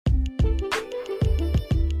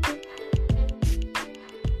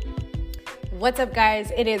What's up,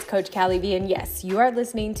 guys? It is Coach Callie V, and yes, you are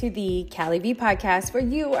listening to the Callie V podcast, where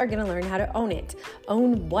you are going to learn how to own it.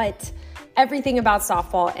 Own what? Everything about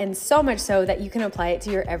softball, and so much so that you can apply it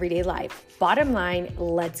to your everyday life. Bottom line,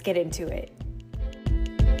 let's get into it.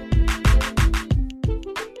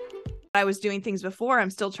 I was doing things before,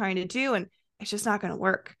 I'm still trying to do, and it's just not going to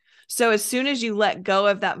work. So as soon as you let go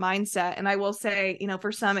of that mindset, and I will say,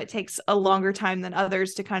 for some, it takes a longer time than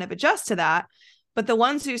others to kind of adjust to that. But the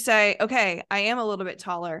ones who say, okay, I am a little bit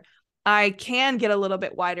taller, I can get a little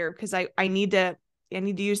bit wider because I need to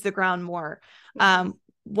use the ground more.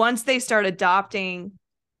 Once they start adopting,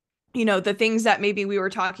 the things that maybe we were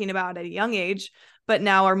talking about at a young age, but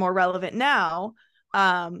now are more relevant now,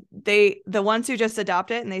 the ones who just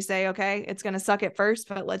adopt it and they say, okay, it's going to suck at first,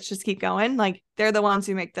 but let's just keep going. Like, they're the ones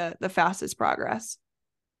who make the fastest progress.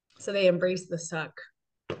 So they embrace the suck.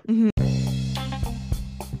 Mm-hmm.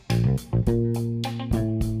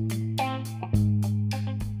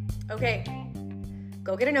 Okay,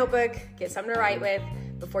 go get a notebook, get something to write with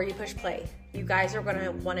before you push play. You guys are going to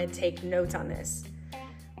want to take notes on this.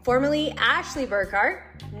 Formerly Ashley Burkhardt,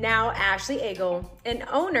 now Ashley Egel, an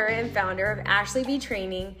owner and founder of Ashley B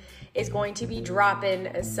Training, is going to be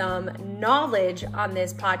dropping some knowledge on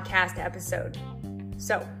this podcast episode.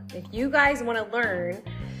 So if you guys want to learn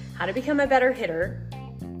how to become a better hitter,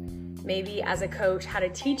 maybe as a coach, how to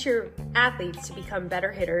teach your athletes to become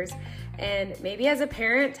better hitters, and maybe as a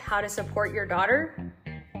parent, how to support your daughter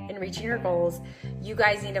in reaching her goals, you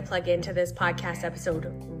guys need to plug into this podcast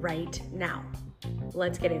episode right now.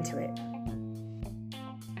 Let's get into it.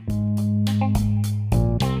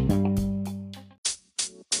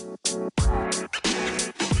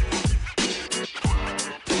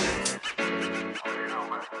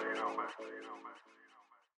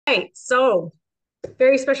 All right, so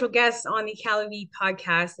very special guest on the Callie V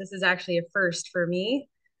podcast. This is actually a first for me.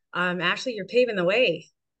 Ashley, you're paving the way.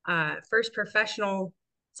 First professional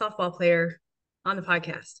softball player on the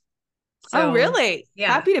podcast. So, oh, really?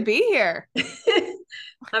 Yeah. Happy to be here.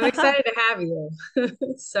 I'm excited to have you.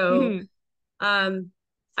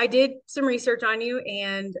 I did some research on you,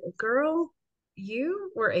 and girl,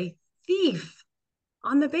 you were a thief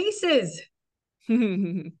on the bases. Oh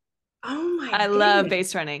my I love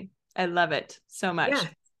base running. I love it so much. Yeah,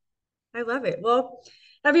 I love it. Well,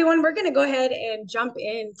 everyone, we're going to go ahead and jump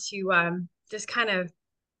into just kind of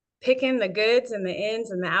picking the goods and the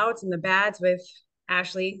ins and the outs and the bads with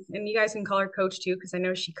Ashley. And you guys can call her coach too, because I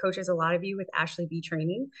know she coaches a lot of you with Ashley B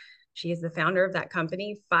Training. She is the founder of that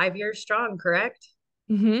company, 5 years strong, correct?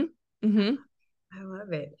 Mm-hmm. Mm-hmm. I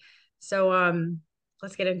love it. So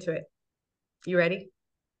let's get into it. You ready?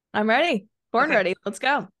 I'm ready. Ready. Let's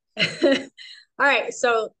go. All right.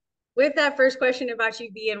 So with that first question about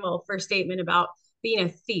you being, first statement about being a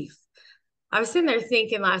thief, I was sitting there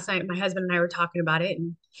thinking last night, my husband and I were talking about it,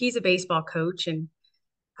 and he's a baseball coach. And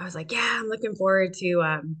I was like, yeah, I'm looking forward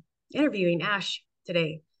to interviewing Ash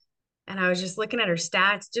today. And I was just looking at her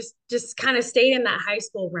stats, just kind of stayed in that high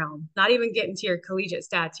school realm, not even getting to your collegiate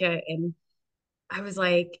stats yet. And I was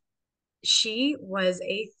like, she was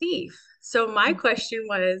a thief. So my question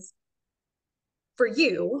was, for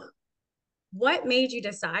you, what made you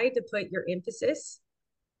decide to put your emphasis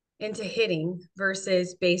into hitting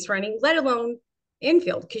versus base running, let alone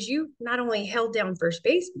infield? Because you not only held down first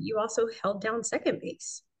base, but you also held down second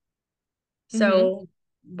base. So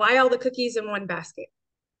why all the cookies in one basket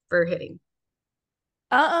for hitting?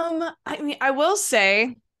 I will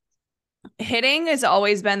say hitting has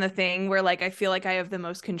always been the thing where, like, I feel like I have the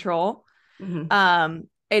most control. Mm-hmm.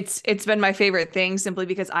 It's been my favorite thing simply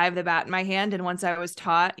because I have the bat in my hand. And once I was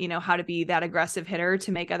taught, how to be that aggressive hitter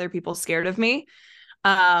to make other people scared of me,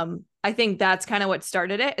 I think that's kind of what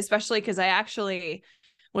started it, especially because I actually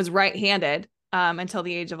was right-handed until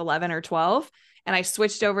the age of 11 or 12. And I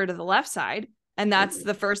switched over to the left side. And that's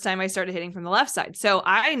the first time I started hitting from the left side. So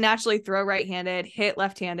I naturally throw right-handed, hit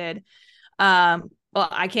left-handed. Well,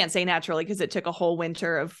 I can't say naturally because it took a whole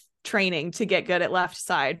winter of training to get good at left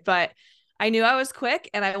side, but I knew I was quick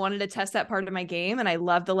and I wanted to test that part of my game. And I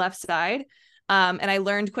loved the left side. And I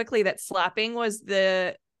learned quickly that slapping was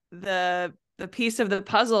the piece of the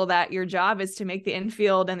puzzle, that your job is to make the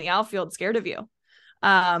infield and the outfield scared of you.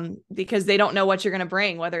 Because they don't know what you're going to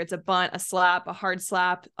bring, whether it's a bunt, a slap, a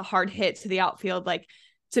hard hit to the outfield. Like,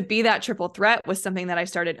 to be that triple threat was something that I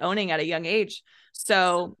started owning at a young age.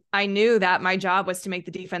 So I knew that my job was to make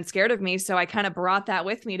the defense scared of me. So I kind of brought that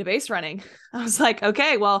with me to base running. I was like,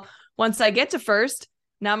 okay, well, once I get to first,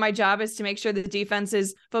 now my job is to make sure the defense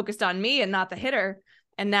is focused on me and not the hitter.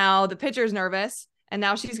 And now the pitcher's nervous, and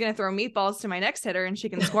now she's going to throw meatballs to my next hitter and she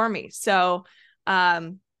can score me. So,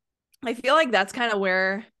 I feel like that's kind of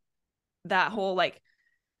where that whole like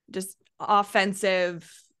just offensive,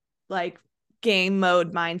 like game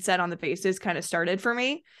mode mindset on the bases kind of started for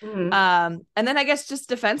me. And then I guess just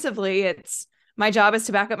defensively, it's my job is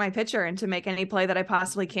to back up my pitcher and to make any play that I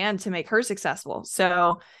possibly can to make her successful.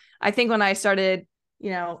 So I think when I started,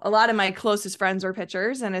 a lot of my closest friends were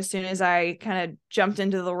pitchers. And as soon as I kind of jumped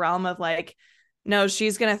into the realm of like, no,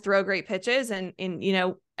 she's going to throw great pitches. And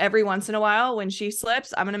every once in a while when she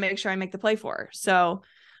slips, I'm going to make sure I make the play for her. So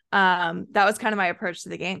that was kind of my approach to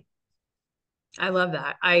the game. I love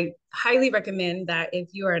that. I highly recommend that if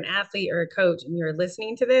you are an athlete or a coach and you're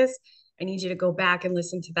listening to this, I need you to go back and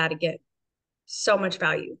listen to that again. So much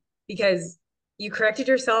value because you corrected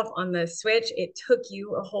yourself on the switch. It took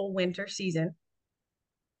you a whole winter season.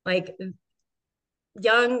 Like,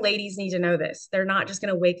 young ladies need to know this. They're not just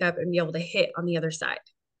going to wake up and be able to hit on the other side.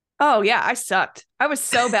 Oh yeah, I sucked. I was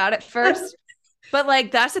so bad at first. But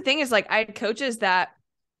like, that's the thing is like, I had coaches that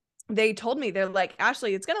they told me, they're like,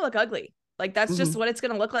 Ashley, it's going to look ugly. Like, that's just what it's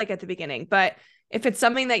going to look like at the beginning. But if it's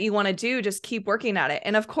something that you want to do, just keep working at it.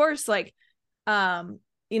 And of course, like,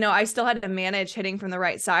 I still had to manage hitting from the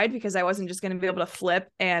right side because I wasn't just going to be able to flip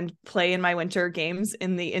and play in my winter games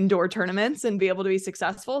in the indoor tournaments and be able to be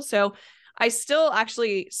successful. So I still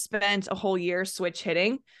actually spent a whole year switch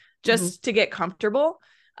hitting just to get comfortable.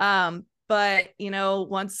 But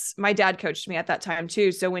once my dad coached me at that time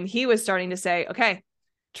too. So when he was starting to say, okay,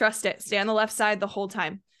 trust it, stay on the left side the whole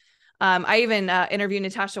time. I even interviewed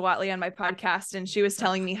Natasha Watley on my podcast, and she was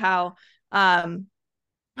telling me how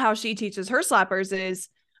she teaches her slappers is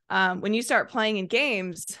when you start playing in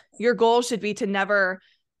games, your goal should be to never,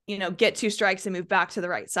 get 2 strikes and move back to the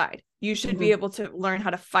right side. You should be able to learn how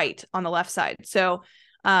to fight on the left side. So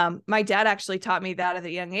my dad actually taught me that at a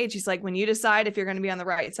young age. He's like, when you decide if you're going to be on the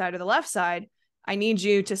right side or the left side, I need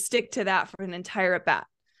you to stick to that for an entire at bat.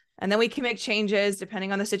 And then we can make changes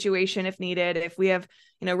depending on the situation if needed. If we have,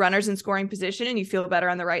 runners in scoring position and you feel better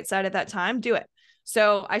on the right side at that time, do it.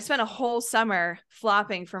 So I spent a whole summer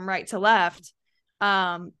flopping from right to left.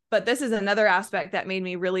 But this is another aspect that made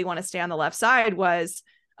me really want to stay on the left side was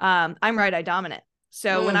I'm right-eye dominant.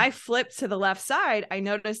 So when I flipped to the left side, I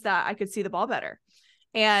noticed that I could see the ball better.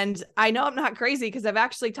 And I know I'm not crazy because I've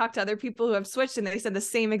actually talked to other people who have switched and they said the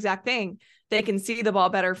same exact thing. They can see the ball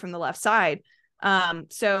better from the left side.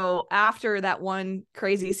 So after that one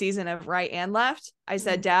crazy season of right and left, I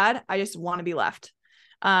said, Dad, I just want to be left.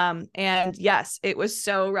 And yes, it was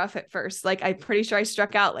so rough at first. Like, I'm pretty sure I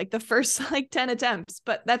struck out like the first 10 attempts,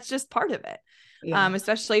 but that's just part of it.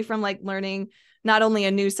 Especially from like learning not only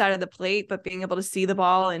a new side of the plate, but being able to see the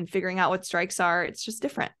ball and figuring out what strikes are. It's just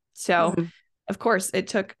different. So of course it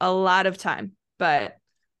took a lot of time, but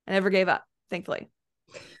I never gave up, thankfully.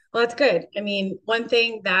 Well, that's good. I mean, one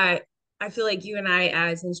thing that I feel like you and I,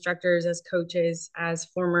 as instructors, as coaches, as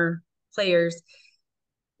former players,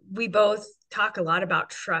 we both talk a lot about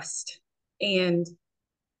trust. And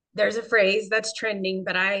there's a phrase that's trending,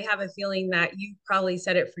 but I have a feeling that you've probably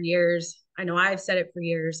said it for years. I know I've said it for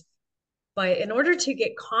years. But in order to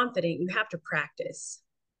get confident, you have to practice.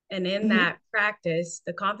 And in that practice,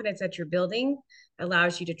 the confidence that you're building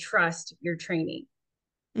allows you to trust your training.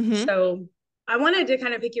 So I wanted to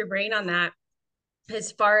kind of pick your brain on that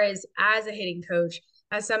as far as a hitting coach,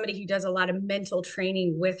 as somebody who does a lot of mental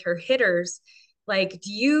training with her hitters. Like,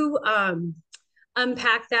 do you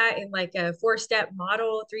unpack that in like a 4-step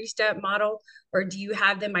model, 3-step model, or do you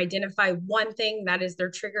have them identify one thing that is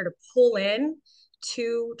their trigger to pull in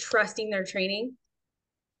to trusting their training?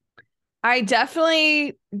 I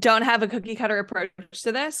definitely don't have a cookie cutter approach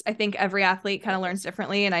to this. I think every athlete kind of learns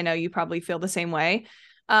differently. And I know you probably feel the same way.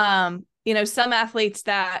 Some athletes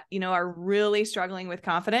that, are really struggling with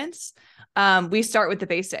confidence, we start with the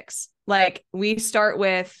basics. Like, we start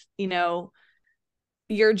with,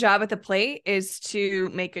 your job at the plate is to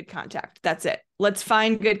make good contact. That's it. Let's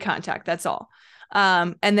find good contact. That's all.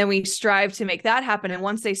 And then we strive to make that happen. And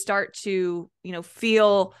once they start to,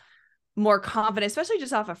 feel more confident, especially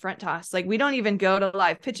just off a front toss, like, we don't even go to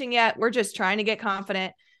live pitching yet. We're just trying to get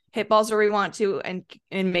confident, hit balls where we want to, and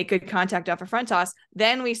make good contact off a front toss.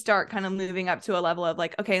 Then we start kind of moving up to a level of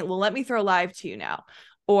like, okay, well, let me throw live to you now,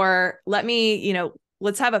 or let me,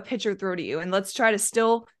 let's have a pitcher throw to you. And let's try to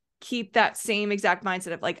still keep that same exact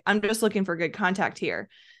mindset of like, I'm just looking for good contact here.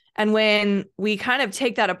 And when we kind of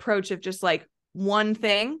take that approach of just like one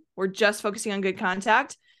thing, we're just focusing on good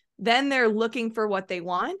contact, then they're looking for what they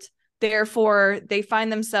want. Therefore, they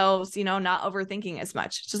find themselves, not overthinking as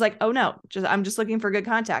much. It's just like, oh no, I'm just looking for good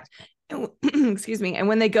contact. And, excuse me. And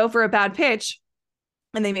when they go for a bad pitch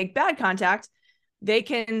and they make bad contact,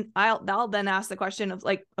 I'll then ask the question of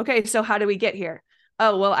like, okay, so how do we get here?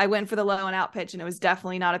 oh, well, I went for the low and out pitch and it was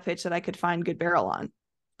definitely not a pitch that I could find good barrel on.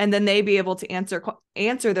 And then they be able to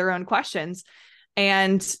answer their own questions,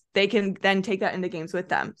 and they can then take that into games with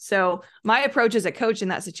them. So my approach as a coach in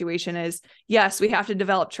that situation is, yes, we have to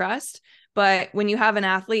develop trust, but when you have an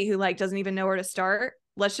athlete who like doesn't even know where to start,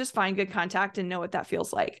 let's just find good contact and know what that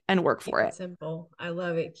feels like and work for it. Simple. I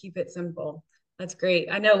love it. Keep it simple. That's great.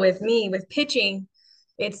 I know with me, with pitching,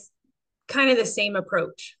 it's kind of the same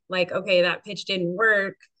approach. Like, okay, that pitch didn't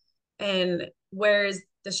work. And where's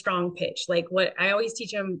the strong pitch? Like what I always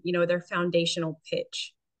teach them, their foundational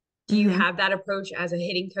pitch. Do you have that approach as a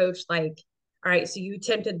hitting coach? Like, all right, so you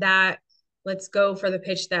attempted that. Let's go for the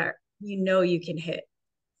pitch that you can hit.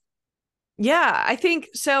 Yeah, I think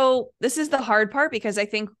so. This is the hard part because I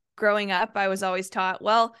think growing up, I was always taught,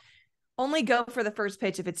 well, only go for the first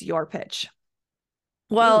pitch if it's your pitch.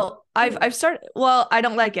 Well, I've started, well, I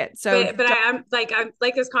don't like it. So, but I'm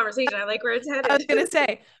like this conversation. I like where it's headed. I was going to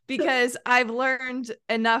say, because I've learned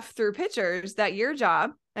enough through pitchers that your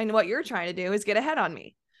job and what you're trying to do is get ahead on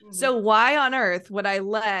me. So why on earth would I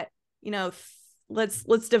let,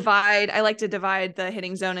 let's divide. I like to divide the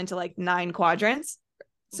hitting zone into like 9 quadrants.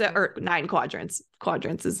 So, or 9 quadrants.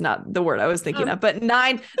 Quadrants is not the word I was thinking of, but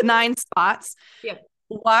nine spots. Yeah.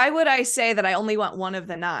 Why would I say that I only want one of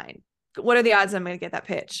the 9? What are the odds I'm going to get that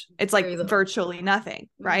pitch? It's like virtually nothing,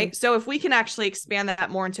 right? So if we can actually expand that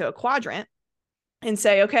more into a quadrant and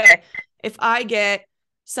say, okay, if I get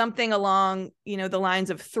something along, the lines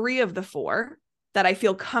of 3 of the 4 that I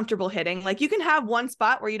feel comfortable hitting, like you can have one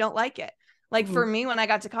spot where you don't like it. Like for me, when I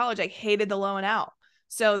got to college, I hated the low and out.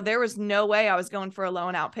 So there was no way I was going for a low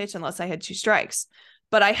and out pitch unless I had 2 strikes,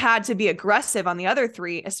 but I had to be aggressive on the other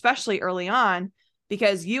 3, especially early on,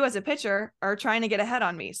 because you as a pitcher are trying to get ahead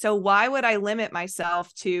on me. So why would I limit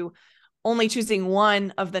myself to only choosing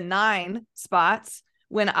one of the 9 spots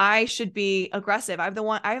when I should be aggressive? I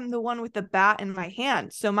am the one with the bat in my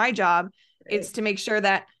hand. So my job is to make sure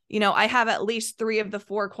that, I have at least 3 of the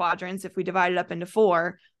 4 quadrants, if we divide it up into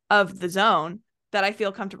 4 of the zone, that I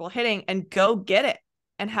feel comfortable hitting, and go get it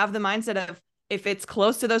and have the mindset of, if it's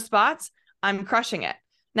close to those spots, I'm crushing it.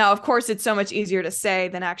 Now, of course, it's so much easier to say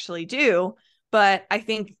than actually do. But I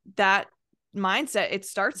think that mindset, it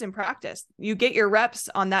starts in practice. You get your reps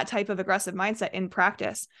on that type of aggressive mindset in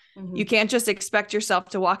practice. You can't just expect yourself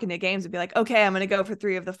to walk into games and be like, okay, I'm going to go for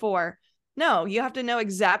 3 of the 4. No, you have to know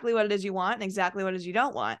exactly what it is you want and exactly what it is you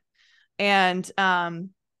don't want. And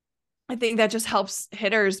I think that just helps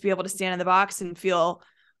hitters be able to stand in the box and feel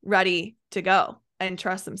ready to go and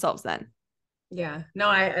trust themselves then. Yeah, no,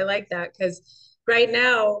 I like that, because right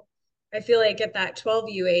now, I feel like at that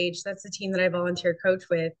 12U age, that's the team that I volunteer coach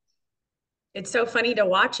with. It's so funny to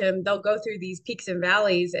watch them. They'll go through these peaks and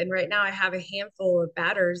valleys. And right now I have a handful of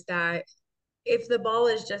batters that if the ball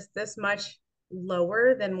is just this much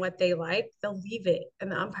lower than what they like, they'll leave it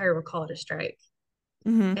and the umpire will call it a strike.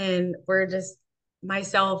 And we're just,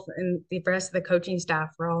 myself and the rest of the coaching staff,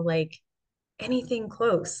 we're all like, anything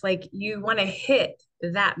close. Like, you want to hit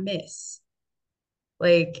that miss.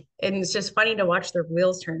 Like, and it's just funny to watch their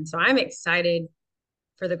wheels turn. So I'm excited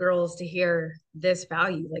for the girls to hear this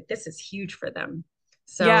value. Like, this is huge for them.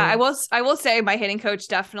 So yeah, I will say my hitting coach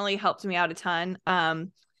definitely helped me out a ton.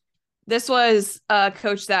 This was a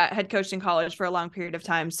coach that had coached in college for a long period of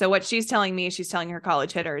time. So what she's telling me, she's telling her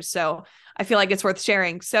college hitters. So I feel like it's worth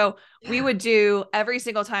sharing. So we would do, every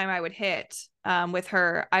single time I would hit with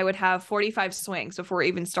her, I would have 45 swings before we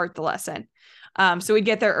even start the lesson. So we'd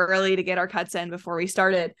get there early to get our cuts in before we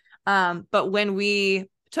started. But when we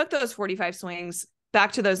took those 45 swings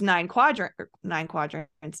back to those 9 zones,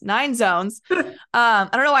 I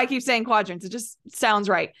don't know why I keep saying quadrants. It just sounds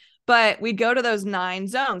right. But we'd go to those 9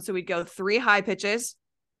 zones. So we'd go 3 high pitches,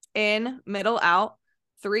 in, middle, out,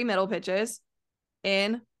 3 middle pitches,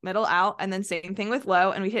 in, middle, out, and then same thing with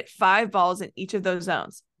low. And we hit 5 balls in each of those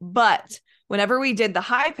zones. But whenever we did the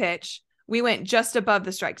high pitch, we went just above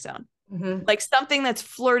the strike zone, like something that's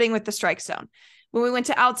flirting with the strike zone. When we went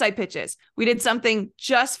to outside pitches, we did something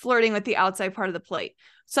just flirting with the outside part of the plate,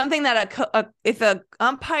 something that if a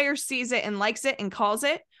umpire sees it and likes it and calls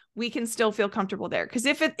it, we can still feel comfortable there. Because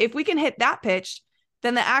if we can hit that pitch,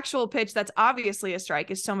 then the actual pitch that's obviously a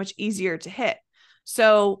strike is so much easier to hit.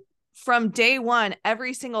 So from day one,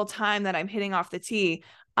 every single time that I'm hitting off the tee,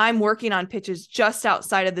 I'm working on pitches just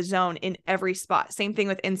outside of the zone in every spot. Same thing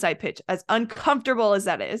with inside pitch. As uncomfortable as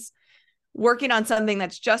that is, working on something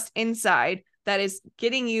that's just inside that is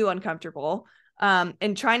getting you uncomfortable,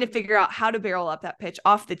 and trying to figure out how to barrel up that pitch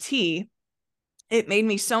off the tee, it made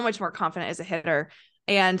me so much more confident as a hitter.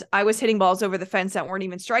 And I was hitting balls over the fence that weren't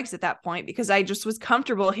even strikes at that point because I just was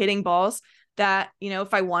comfortable hitting balls that,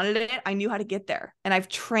 if I wanted it, I knew how to get there. And I've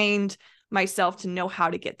trained myself to know how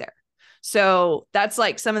to get there. So that's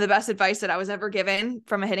like some of the best advice that I was ever given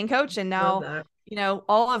from a hitting coach. And Love now, that.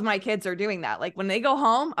 all of my kids are doing that. Like when they go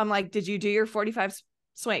home, I'm like, did you do your 45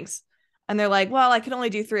 swings? And they're like, well, I could only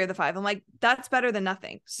do 3 of the 5. I'm like, that's better than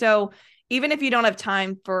nothing. So even if you don't have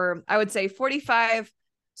time for, I would say 45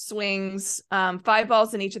 swings, 5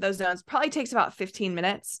 balls in each of those zones, probably takes about 15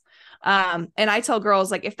 minutes. And I tell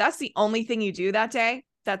girls, like, if that's the only thing you do that day,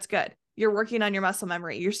 that's good. You're working on your muscle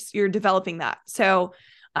memory. You're developing that. So,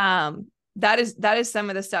 that is some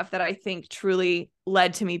of the stuff that I think truly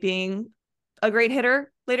led to me being a great hitter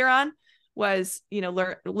later on, was,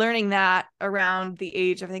 learning that around the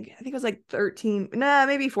age, I think it was like 13,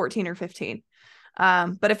 maybe 14 or 15.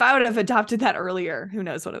 But if I would have adopted that earlier, who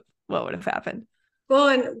knows what would have happened. Well,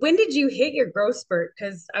 and when did you hit your growth spurt?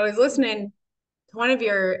 Because I was listening to one of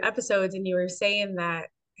your episodes and you were saying that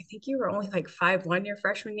I think you were only like 5'1" your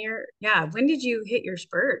freshman year. Yeah. When did you hit your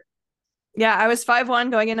spurt? Yeah, I was 5'1"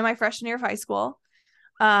 going into my freshman year of high school.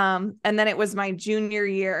 And then it was my junior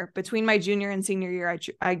year. Between my junior and senior year,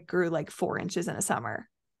 I grew like 4 inches in a summer.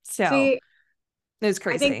 So See, it was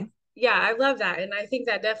I think, crazy. yeah, I love that. And I think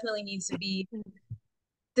that definitely needs to be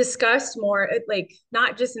discussed more, like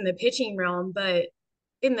not just in the pitching realm, but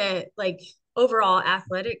in the like overall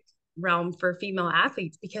athletic realm for female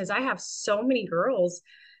athletes, because I have so many girls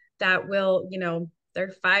that will,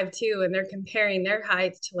 they're 5'2" and they're comparing their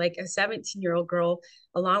heights to like a 17-year-old girl,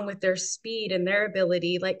 along with their speed and their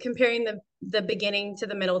ability, like comparing the beginning to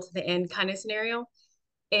the middle to the end kind of scenario.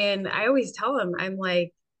 And I always tell them, I'm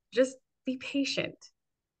like, just be patient.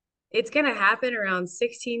 It's going to happen around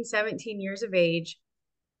 16, 17 years of age.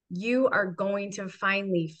 You are going to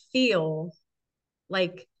finally feel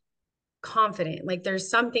like confident. Like there's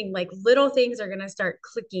something, like little things are going to start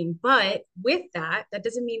clicking. But with that, that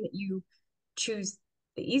doesn't mean that you choose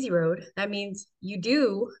the easy road. That means you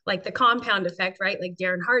do like the compound effect, right? Like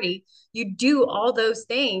Darren Hardy, you do all those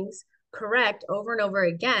things correct over and over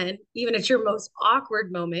again, even at your most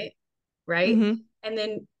awkward moment, right? Mm-hmm. And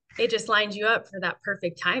then it just lines you up for that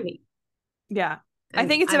perfect timing. Yeah. I And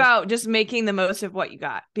think it's I, about just making the most of what you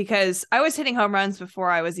got, because I was hitting home runs before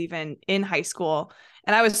I was even in high school,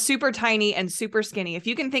 and I was super tiny and super skinny. If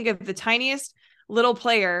you can think of the tiniest little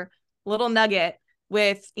player, little nugget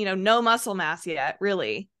with, no muscle mass yet,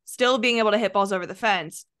 really, still being able to hit balls over the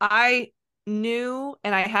fence, I knew,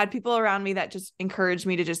 and I had people around me that just encouraged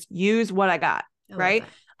me to just use what I got. I love Right.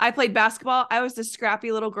 that. I played basketball. I was this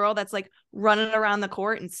scrappy little girl that's like running around the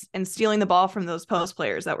court and stealing the ball from those post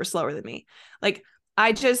players that were slower than me. Like,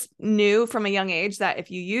 I just knew from a young age that if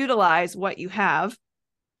you utilize what you have,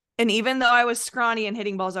 and even though I was scrawny and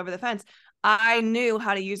hitting balls over the fence, I knew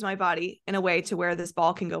how to use my body in a way to where this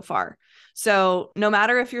ball can go far. So no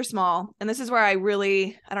matter if you're small, and this is where I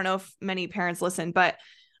don't know if many parents listen, but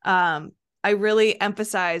I really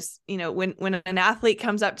emphasize, when an athlete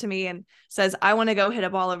comes up to me and says, I want to go hit a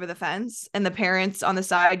ball over the fence, and the parents on the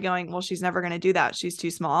side going, well, she's never going to do that, she's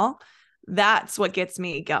too small. That's what gets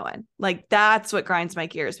me going. Like, that's what grinds my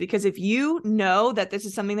gears, because if you know that this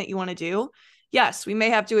is something that you want to do, yes, we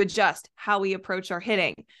may have to adjust how we approach our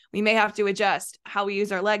hitting. We may have to adjust how we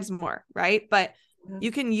use our legs more, right? But Mhm.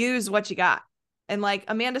 you can use what you got. And like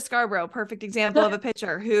Amanda Scarborough, perfect example of a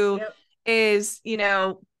pitcher who Yep. is,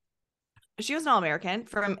 she was an All-American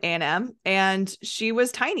from A&M, and she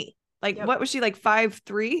was tiny. Like, Yep. what was she, like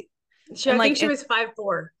 5'3"? I And think like, she was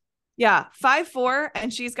 5'4". yeah, 5'4",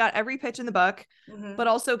 and she's got every pitch in the book, Mm-hmm. but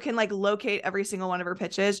also can like locate every single one of her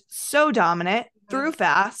pitches. So dominant, Mm-hmm. threw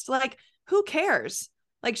fast. Like, who cares?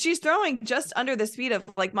 Like, she's throwing just under the speed of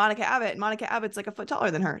like Monica Abbott, and Monica Abbott's like a foot taller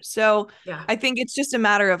than her. So Yeah. I think it's just a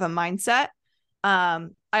matter of a mindset. I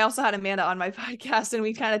also had Amanda on my podcast, and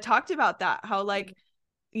we kind of talked about that, how like,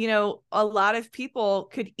 a lot of people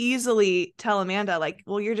could easily tell Amanda, like,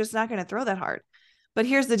 well, you're just not going to throw that hard. But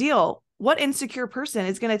here's the deal. What insecure person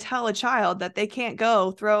is going to tell a child that they can't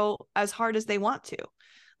go throw as hard as they want to?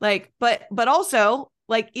 Like, but also,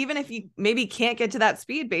 like, even if you maybe can't get to that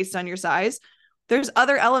speed based on your size, there's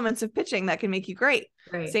other elements of pitching that can make you great.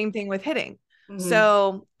 Right. Same thing with hitting. Mm-hmm.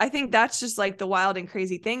 So I think that's just like the wild and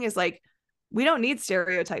crazy thing, is like, we don't need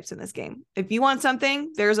stereotypes in this game. If you want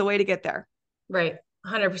something, there's a way to get there. Right.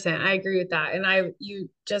 100%. I agree with that. And you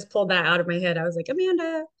just pulled that out of my head. I was like,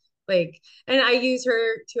 Amanda, like, and I use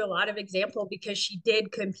her to a lot of example because she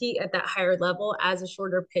did compete at that higher level as a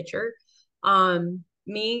shorter pitcher.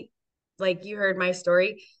 Me, like you heard my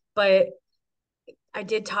story, but I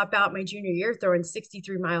did top out my junior year throwing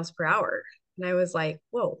 63 miles per hour. And I was like,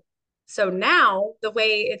 whoa. So now the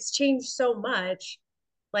way it's changed so much,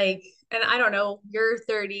 Like, and I don't know, you're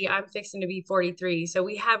 30, I'm fixing to be 43. So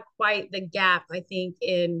we have quite the gap, I think,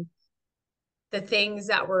 in the things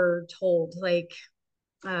that we're told, like,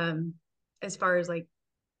 um, as far as like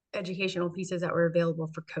educational pieces that were available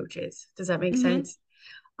for coaches. Does that make Mm-hmm. sense?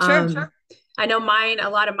 Sure. Sure. I know a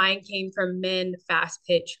lot of mine came from men fast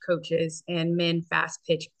pitch coaches and men fast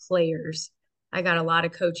pitch players. I got a lot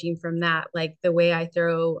of coaching from that. Like the way I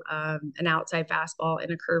throw an outside fastball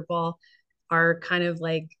and a curveball are kind of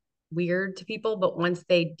like weird to people, but once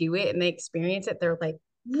they do it and they experience it, they're like,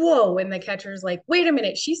 whoa. And the catcher's like, wait a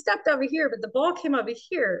minute, she stepped over here, but the ball came over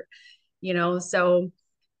here, you know? So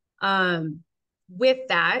um, with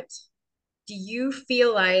that, do you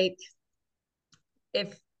feel like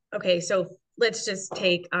if okay, so let's just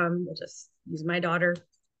take we'll just use my daughter.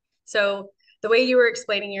 So the way you were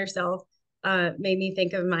explaining yourself made me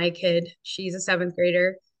think of my kid. She's a seventh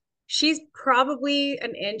grader. She's probably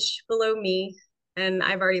an inch below me, and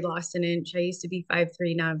I've already lost an inch. I used to be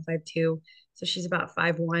 5'3", now I'm 5'2", so she's about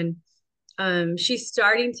 5'1". She's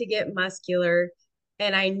starting to get muscular,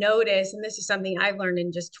 and I notice, and this is something I've learned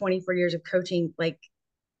in just 24 years of coaching, like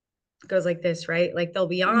goes like this, right? Like they'll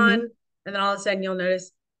be on, Mm-hmm. and then all of a sudden you'll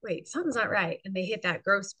notice, wait, something's not right. And they hit that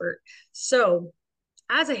growth spurt. So,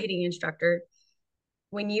 as a hitting instructor,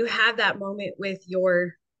 when you have that moment with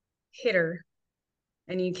your hitter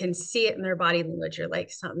and you can see it in their body language, you're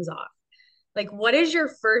like, something's off. Like, what is your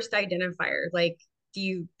first identifier? Like, do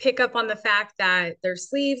you pick up on the fact that their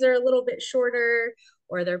sleeves are a little bit shorter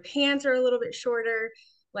or their pants are a little bit shorter?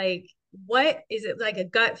 Like, what is it, like a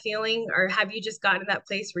gut feeling, or have you just gotten to that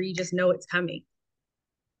place where you just know it's coming?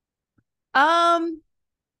 Um,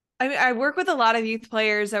 I work with a lot of youth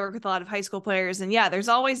players. I work with a lot of high school players. And yeah, there's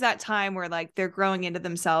always that time where like they're growing into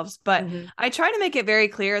themselves. But Mm-hmm. I try to make it very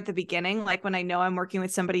clear at the beginning, like when I know I'm working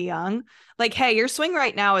with somebody young, like, hey, your swing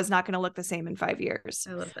right now is not going to look the same in 5 years.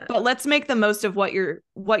 I love that. But let's make the most of what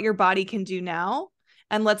your body can do now.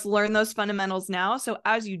 And let's learn those fundamentals now. So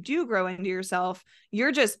as you do grow into yourself,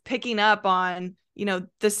 you're just picking up on,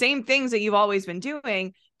 the same things that you've always been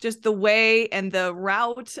doing, just the way and the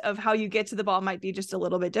route of how you get to the ball might be just a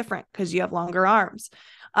little bit different because you have longer arms.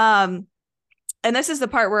 And this is the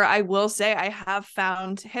part where I will say I have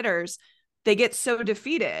found hitters, they get so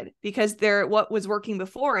defeated because what was working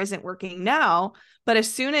before isn't working now. But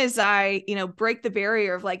as soon as I, break the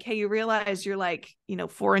barrier of like, hey, you realize you're like,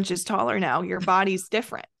 4 inches taller now, your body's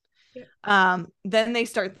different. Then they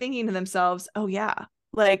start thinking to themselves, oh yeah,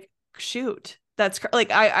 like, shoot, that's like,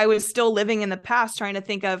 I was still living in the past trying to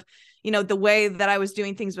think of, the way that I was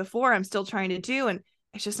doing things before, I'm still trying to do, and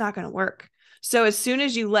it's just not going to work. So as soon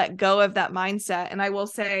as you let go of that mindset, and I will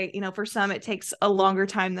say, for some, it takes a longer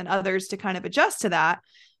time than others to kind of adjust to that.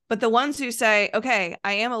 But the ones who say, okay,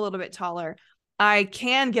 I am a little bit taller, I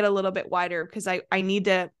can get a little bit wider because I need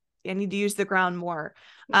to use the ground more.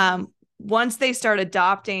 Once they start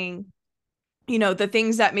adopting, the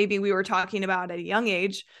things that maybe we were talking about at a young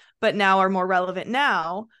age, but now are more relevant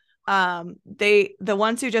now, the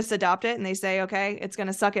ones who just adopt it and they say, okay, it's going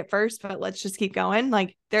to suck at first, but let's just keep going.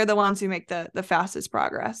 Like they're the ones who make the fastest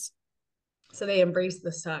progress. So they embrace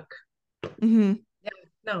the suck. Mm-hmm. Yeah,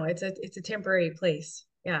 no, it's a temporary place.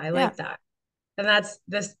 Yeah, I Yeah. like that. And that's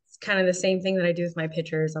this kind of the same thing that I do with my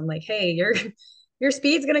pitchers. I'm like, hey, your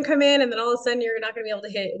speed's gonna come in, and then all of a sudden you're not gonna be able to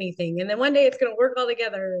hit anything. And then one day it's gonna work all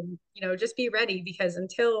together, and just be ready, because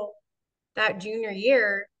until that junior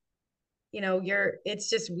year, it's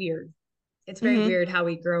just weird. It's very Mm-hmm. weird how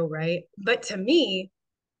we grow, right? But to me,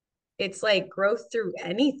 it's like growth through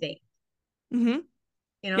anything. Mm-hmm.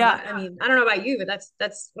 Yeah. I mean, I don't know about you, but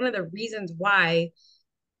that's one of the reasons why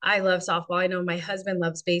I love softball. I know my husband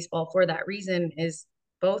loves baseball for that reason, is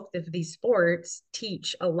both of these sports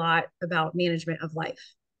teach a lot about management of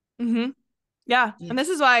life. Mm-hmm. Yeah. Yeah. And this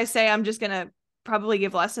is why I say I'm just going to probably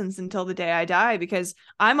give lessons until the day I die, because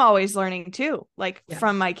I'm always learning too, like Yeah.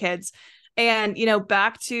 from my kids. And,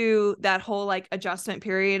 back to that whole like adjustment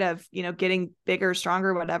period of, getting bigger,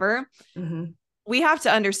 stronger, whatever. Mm-hmm. We have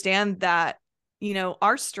to understand that,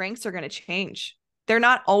 our strengths are going to change. They're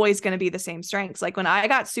not always going to be the same strengths. Like when I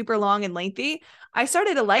got super long and lengthy, I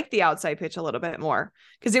started to like the outside pitch a little bit more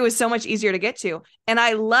because it was so much easier to get to. And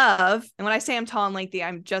and when I say I'm tall and lengthy,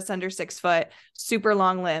 I'm just under 6 foot, super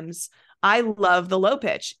long limbs. I love the low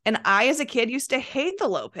pitch. And I, as a kid, used to hate the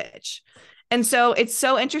low pitch. And so it's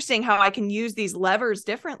so interesting how I can use these levers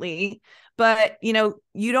differently. But,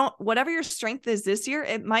 whatever your strength is this year,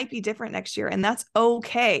 it might be different next year. And that's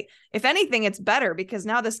okay. If anything, it's better because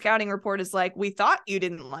now the scouting report is like, we thought you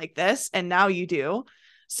didn't like this and now you do.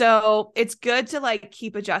 So it's good to like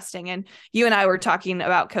keep adjusting. And you and I were talking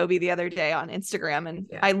about Kobe the other day on Instagram, and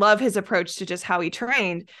I love his approach to just how he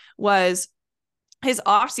trained. Was his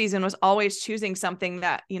off season was always choosing something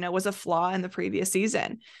that, you know, was a flaw in the previous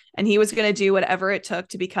season. And he was going to do whatever it took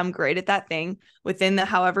to become great at that thing within the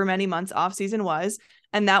however many months off season was.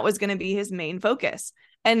 And that was going to be his main focus.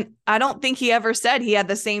 And I don't think he ever said he had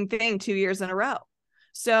the same thing 2 years in a row.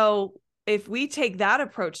 So if we take that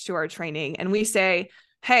approach to our training and we say,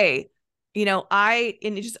 hey, you know,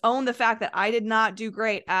 and just own the fact that I did not do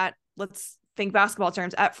great at, let's think basketball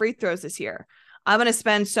terms, at free throws this year. I'm going to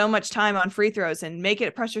spend so much time on free throws and make it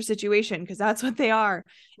a pressure situation because that's what they are.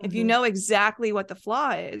 Mm-hmm. If you know exactly what the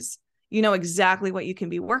flaw is, you know exactly what you can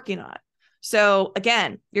be working on. So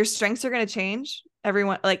again, your strengths are going to change.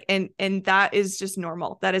 Everyone like, and that is just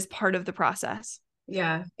normal. That is part of the process.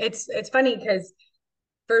 Yeah. It's funny because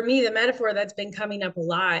for me, the metaphor that's been coming up a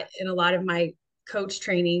lot in a lot of my coach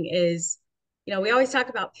training is, you know, we always talk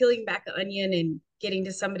about peeling back the onion and getting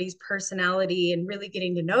to somebody's personality and really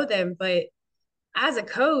getting to know them. But as a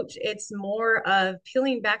coach, it's more of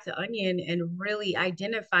peeling back the onion and really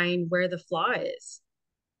identifying where the flaw is.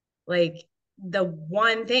 Like the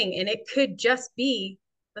one thing, and it could just be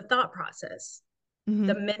the thought process,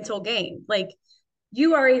 the mental game. Like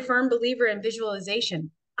you are a firm believer in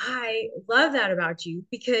visualization. I love that about you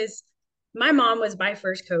because my mom was my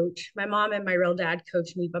first coach. My mom and my real dad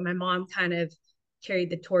coached me, but my mom kind of carried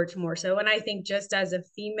the torch more so. And I think just as a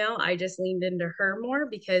female, I just leaned into her more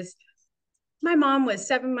because my mom was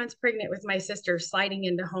 7 months pregnant with my sister sliding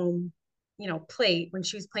into home, you know, plate when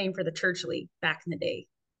she was playing for the church league back in the day.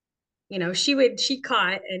 You know, she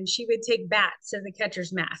caught and she would take bats to the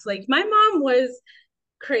catcher's mask. Like my mom was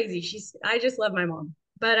crazy. I just love my mom.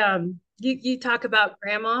 But you talk about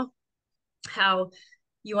grandma, how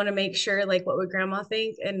you want to make sure like what would grandma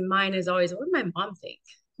think? And mine is always, what would my mom think?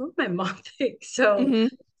 What would my mom think? So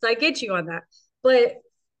I get you on that. But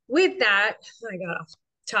with that, I got off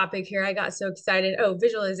topic here. I got so excited. Oh,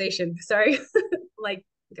 visualization. Sorry. Like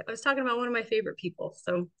I was talking about one of my favorite people.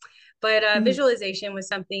 So, but visualization was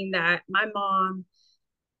something that my mom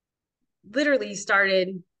literally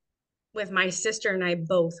started with my sister and I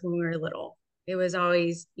both when we were little. It was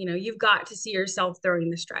always, you know, you've got to see yourself throwing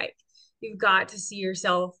the strike. You've got to see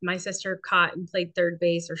yourself. My sister caught and played third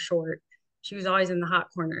base or short. She was always in the hot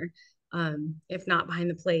corner, if not behind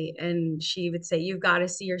the plate. And she would say, you've got to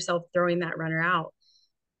see yourself throwing that runner out.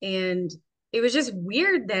 And it was just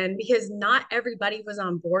weird then because not everybody was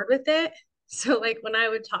on board with it. So like when I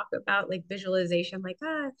would talk about like visualization, like,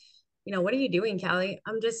 you know, what are you doing, Callie?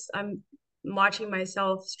 I'm watching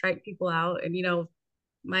myself strike people out. And, you know,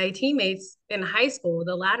 my teammates in high school,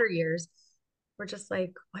 the latter years, were just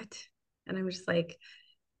like, what? And I'm just like,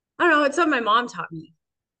 I don't know. It's something my mom taught me.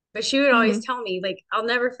 But she would always tell me, like, I'll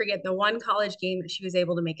never forget the one college game that she was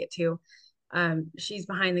able to make it to. She's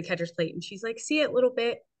behind the catcher's plate and she's like, see it a little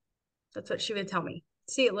bit. That's what she would tell me.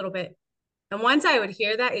 See it a little bit. And once I would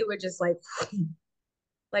hear that, it would just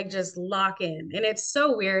like just lock in. And it's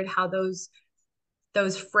so weird how those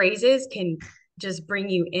phrases can just bring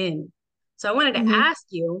you in. So I wanted to ask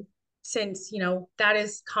you, since, you know, that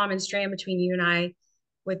is common strand between you and I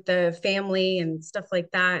with the family and stuff like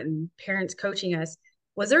that and parents coaching us,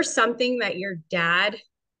 was there something that your dad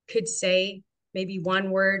could say, maybe one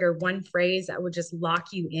word or one phrase that would just lock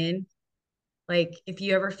you in? Like if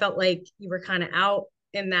you ever felt like you were kind of out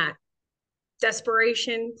in that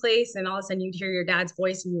desperation place and all of a sudden you'd hear your dad's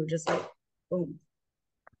voice and you were just like, boom.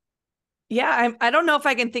 Yeah, I don't know if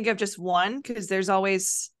I can think of just one because there's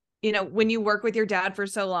always, you know, when you work with your dad for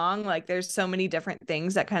so long, like there's so many different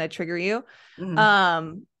things that kind of trigger you.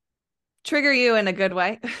 Trigger you in a good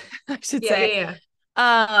way, I should say.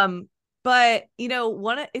 Yeah. But you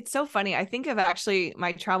know, it's so funny. I think of actually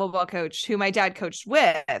my travel ball coach who my dad coached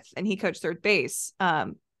with, and he coached third base,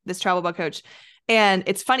 this travel ball coach. And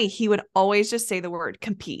it's funny, he would always just say the word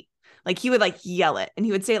compete. Like he would like yell it and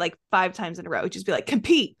he would say it like 5 times in a row. He'd just be like,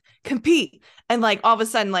 compete. And like all of a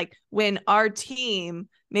sudden, like when our team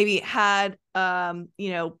maybe had,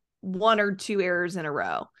 you know, 1 or 2 errors in a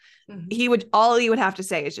row, all he would have to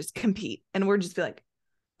say is just compete. And we're just be like,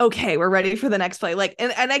 okay, we're ready for the next play. Like,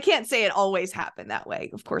 and I can't say it always happened that way.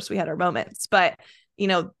 Of course we had our moments, but you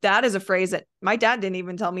know, that is a phrase that my dad didn't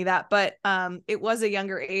even tell me that, but it was a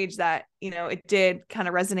younger age that, you know, it did kind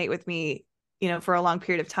of resonate with me, you know, for a long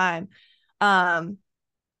period of time.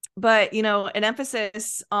 But, you know, an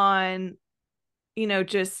emphasis on, you know,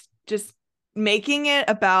 just making it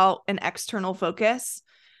about an external focus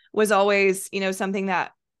was always, you know, something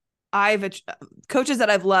that coaches that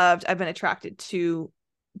I've loved, I've been attracted to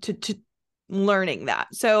learning that.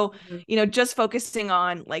 So, Mhm. just focusing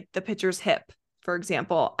on like the pitcher's hip, for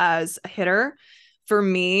example, as a hitter, for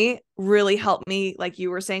me, really helped me, like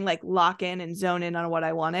you were saying, like lock in and zone in on what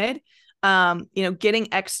I wanted. Getting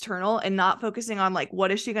external and not focusing on like,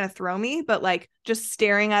 what is she going to throw me, but like just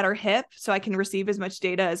staring at her hip so I can receive as much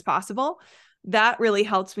data as possible. That really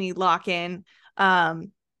helps me lock in.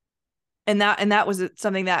 And that was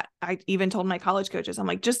something that I even told my college coaches. I'm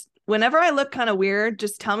like, just whenever I look kind of weird,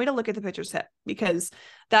 just tell me to look at the pitcher's hip, because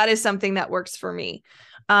that is something that works for me.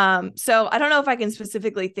 So I don't know if I can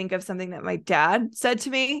specifically think of something that my dad said to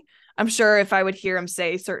me. I'm sure if I would hear him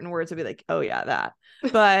say certain words, I'd be like, oh yeah, that.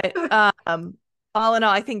 But all in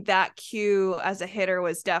all, I think that cue as a hitter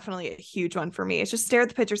was definitely a huge one for me. It's just stare at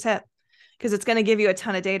the pitcher's hip, because it's going to give you a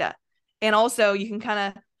ton of data. And also you can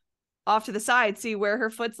kind of off to the side see where her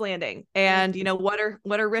foot's landing and what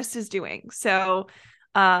her wrist is doing. So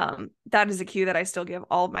that is a cue that I still give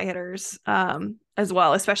all of my hitters as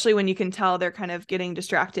well, especially when you can tell they're kind of getting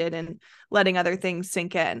distracted and letting other things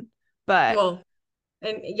sink in. But Well,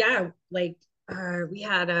 and yeah, like we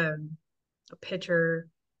had a pitcher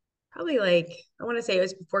probably like I want to say it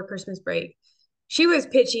was before Christmas break. She was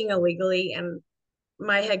pitching illegally, and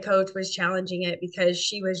my head coach was challenging it because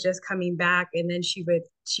she was just coming back, and then she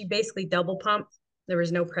basically double pumped. There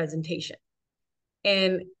was no presentation.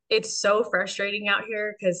 And it's so frustrating out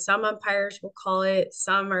here because some umpires will call it,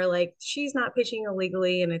 some are like, she's not pitching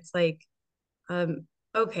illegally. And it's like, um,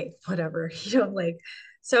 okay, whatever, like,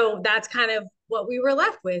 so that's kind of what we were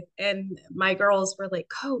left with. And my girls were like,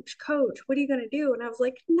 coach, what are you going to do? And I was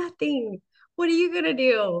like, nothing. What are you going to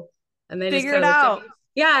do? And then his figure it coach, out.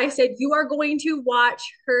 yeah, I said, you are going to watch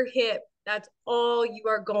her hip. That's all you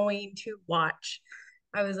are going to watch.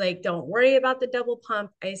 I was like, don't worry about the double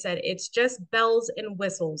pump. I said, it's just bells and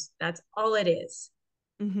whistles. That's all it is.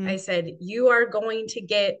 Mm-hmm. I said, you are going to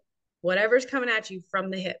get whatever's coming at you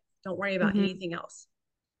from the hip. Don't worry about Mm-hmm. anything else.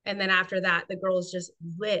 And then after that, the girls just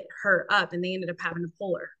lit her up and they ended up having to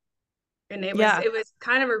pull her. And it was Yeah. it was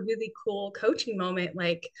kind of a really cool coaching moment.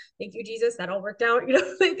 Like, thank you, Jesus, that all worked out.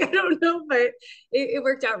 Like I don't know, but it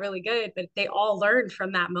worked out really good. But they all learned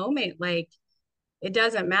from that moment. Like it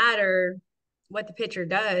doesn't matter what the pitcher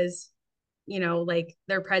does, like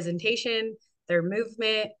their presentation, their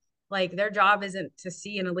movement, like their job isn't to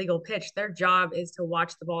see an illegal pitch. Their job is to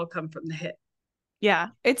watch the ball come from the hip. Yeah,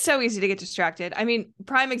 it's so easy to get distracted. I mean,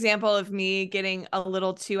 prime example of me getting a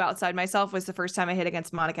little too outside myself was the first time I hit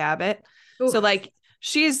against Monica Abbott. So Ooh, like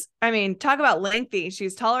I mean, talk about lengthy.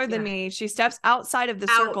 She's taller than yeah. me. She steps outside of the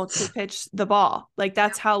circle Out. to pitch the ball. Like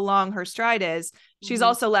that's Yep. how long her stride is. She's Mm-hmm.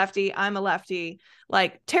 also lefty. I'm a lefty.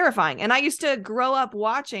 Like terrifying. And I used to grow up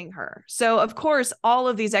watching her. So of course, all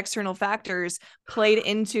of these external factors played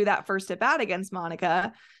into that first at bat against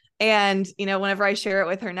Monica. And, whenever I share it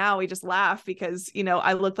with her now, we just laugh because,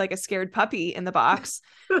 I look like a scared puppy in the box.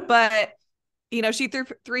 But, she threw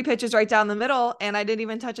 3 pitches right down the middle and I didn't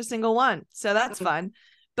even touch a single one. So that's fun.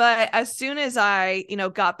 But as soon as I,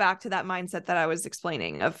 got back to that mindset that I was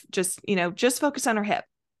explaining of just focus on her hip.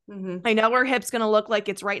 Mm-hmm. I know her hip's going to look like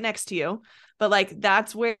it's right next to you, but like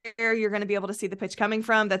that's where you're going to be able to see the pitch coming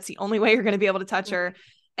from. That's the only way you're going to be able to touch her.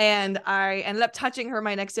 And I ended up touching her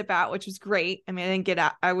my next at bat, which was great. I mean, I didn't get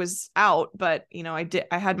out, I was out, but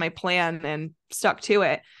I had my plan and stuck to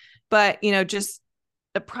it. But, just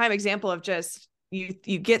a prime example of just you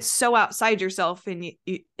get so outside yourself and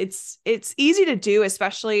it's easy to do,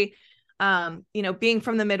 especially, being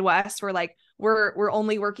from the Midwest where like we're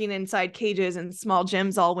only working inside cages and small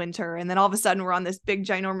gyms all winter. And then all of a sudden we're on this big,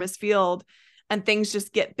 ginormous field and things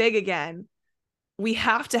just get big again. We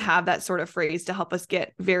have to have that sort of phrase to help us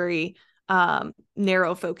get very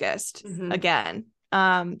narrow focused Mm-hmm. again.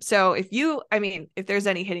 So if there's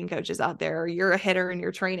any hitting coaches out there, or you're a hitter and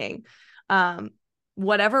you're training,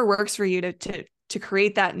 whatever works for you to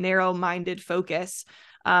create that narrow minded focus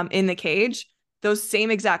in the cage, those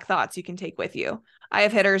same exact thoughts you can take with you. I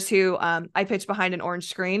have hitters who I pitch behind an orange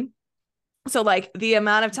screen. So like the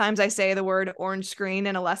amount of times I say the word orange screen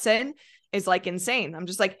in a lesson is like insane. I'm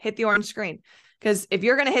just like, hit the orange screen. Because if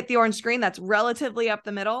you're going to hit the orange screen, that's relatively up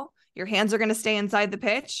the middle. Your hands are going to stay inside the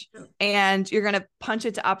pitch and you're going to punch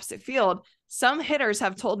it to opposite field. Some hitters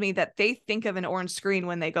have told me that they think of an orange screen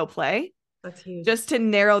when they go play, That's huge. just to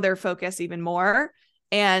narrow their focus even more.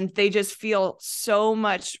 And they just feel so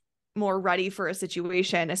much more ready for a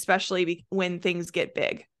situation, especially when things get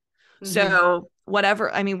big. Mm-hmm. So whatever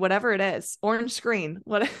it is, orange screen,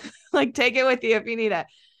 like take it with you if you need it.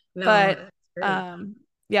 No, But that's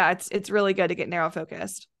yeah, it's really good to get narrow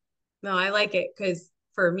focused. no, I like it because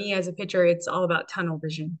for me as a pitcher, it's all about tunnel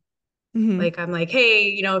vision. Mm-hmm. Like I'm like,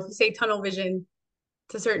 hey, if you say tunnel vision,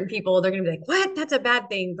 to certain people, they're going to be like, what? That's a bad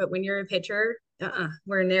thing. But when you're a pitcher,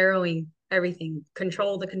 we're narrowing everything.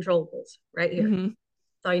 Control the controllables right here. Mm-hmm.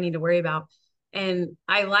 That's all you need to worry about. And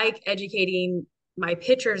I like educating my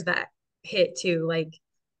pitchers that hit too. Like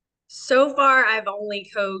so far, I've only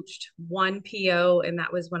coached one PO, and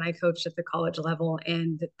that was when I coached at the college level.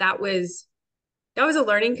 And that was a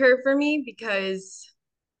learning curve for me because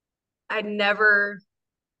I never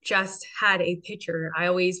just had a pitcher. I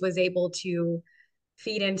always was able to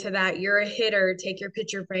feed into that. You're a hitter, take your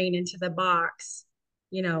pitcher brain into the box,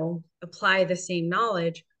 apply the same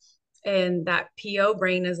knowledge. And that PO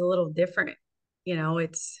brain is a little different.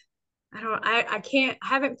 It's, I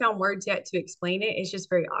haven't found words yet to explain it. It's just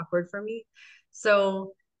very awkward for me.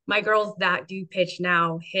 So my girls that do pitch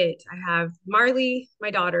now hit. I have Marley, my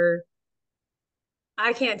daughter.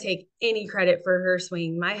 I can't take any credit for her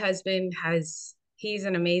swing. My husband he's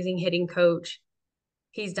an amazing hitting coach.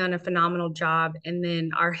 He's done a phenomenal job. And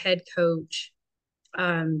then our head coach,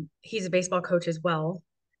 he's a baseball coach as well.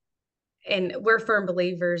 And we're firm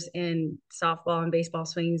believers in softball and baseball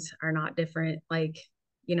swings are not different. Like,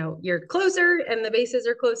 you're closer and the bases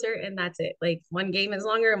are closer and that's it. Like one game is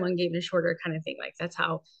longer and one game is shorter kind of thing. Like that's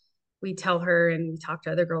how we tell her and we talk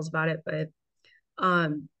to other girls about it. But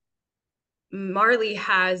Marley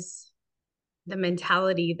has the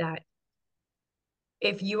mentality that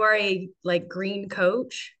if you are a like green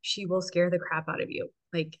coach, she will scare the crap out of you.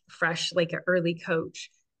 Like fresh, like an early coach,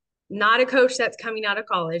 not a coach that's coming out of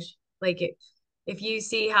college. Like if you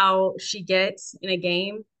see how she gets in a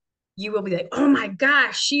game, you will be like, oh my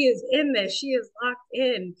gosh, she is in this. She is locked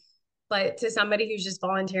in. But to somebody who's just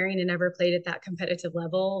volunteering and never played at that competitive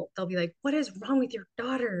level, they'll be like, what is wrong with your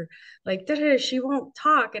daughter? Like, she won't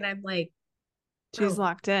talk. And I'm like, She's bro,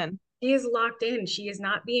 locked in. she is locked in. She is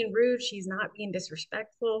not being rude. She's not being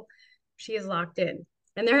disrespectful. She is locked in.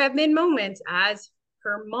 And there have been moments as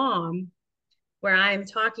her mom where I'm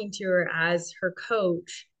talking to her as her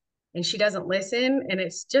coach and she doesn't listen. And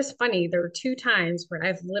it's just funny. There were 2 times where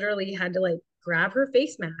I've literally had to like grab her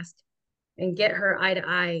face mask and get her eye to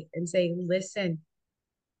eye and say, listen,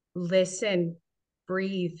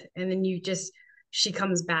 breathe. And then she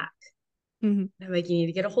comes back. Mm-hmm. I'm like, you need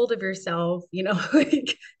to get a hold of yourself.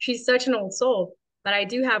 Like she's such an old soul. But I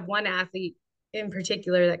do have one athlete in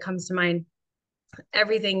particular that comes to mind.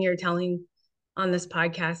 Everything you're telling on this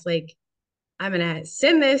podcast, like I'm going to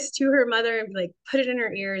send this to her mother and be like, put it in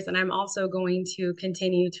her ears. And I'm also going to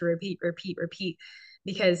continue to repeat,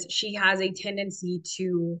 because she has a tendency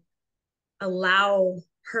to allow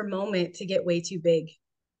her moment to get way too big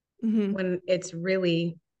Mm-hmm. when it's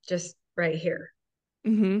really just right here.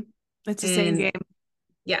 Mm-hmm. It's the same And game.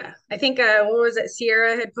 yeah, I think, what was it?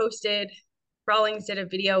 Sierra had posted, Rawlings did a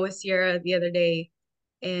video with Sierra the other day,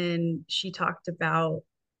 and she talked about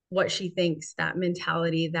what she thinks that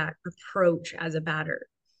mentality, that approach as a batter.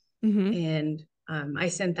 Mm-hmm. And I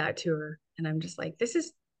sent that to her, and I'm just like, this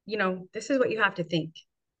is what you have to think.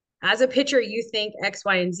 As a pitcher, you think X,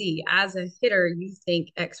 Y, and Z. As a hitter, you think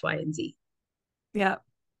X, Y, and Z. Yeah.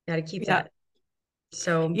 Got to keep Yeah. that.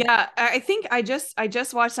 So Yeah. I think I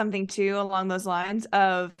just watched something too along those lines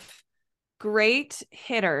of great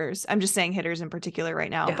hitters. I'm just saying hitters in particular right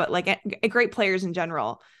now, yeah. but like great players in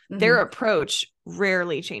general, Mm-hmm. their approach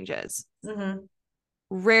rarely changes. Mm-hmm.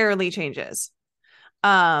 Rarely changes.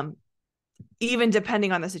 Even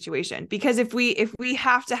depending on the situation, because if we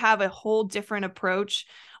have to have a whole different approach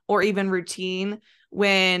or even routine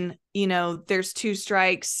when there's 2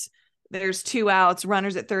 strikes, there's 2 outs,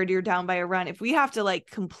 runners at third, you're down by a run, if we have to like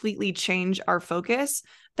completely change our focus,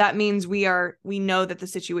 that means we know that the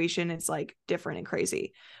situation is like different and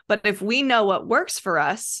crazy. But if we know what works for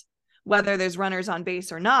us, whether there's runners on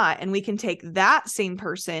base or not, and we can take that same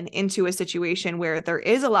person into a situation where there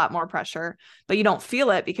is a lot more pressure, but you don't feel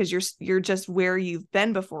it because you're just where you've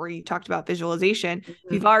been before. You talked about visualization. Mm-hmm.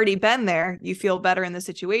 If you've already been there, you feel better in the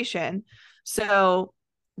situation. So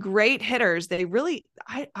great hitters,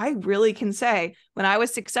 I really can say when I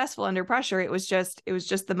was successful under pressure, it was just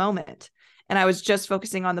the moment. And I was just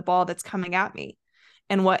focusing on the ball that's coming at me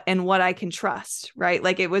and what I can trust, right?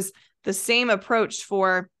 Like it was the same approach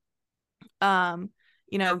for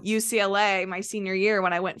UCLA my senior year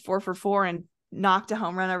when I went 4 for 4 and knocked a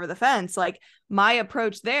home run over the fence. Like my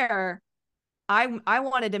approach there, I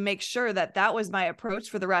wanted to make sure that was my approach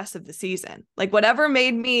for the rest of the season. Like whatever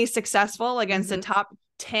made me successful against a top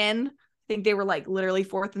 10, I think they were like literally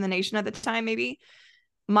 4th in the nation at the time, maybe.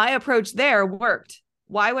 My approach there worked.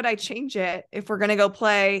 Why would I change it if we're going to go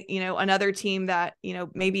play, another team that,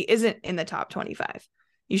 maybe isn't in the top 25?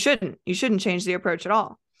 You shouldn't change the approach at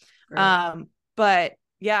all. Right. But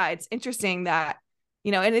yeah, it's interesting that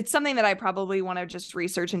and it's something that I probably want to just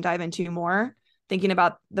research and dive into more, thinking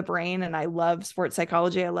about the brain. And I love sports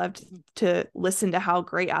psychology. I love to listen to how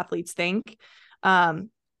great athletes think.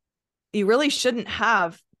 You really shouldn't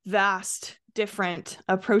have vast different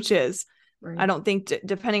approaches. Right. I don't think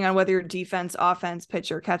depending on whether you're defense, offense,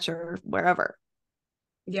 pitcher, catcher, wherever.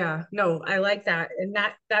 Yeah, no, I like that. And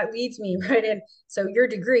that leads me right in. So your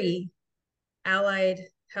degree, Allied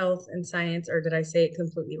Health and Science, or did I say it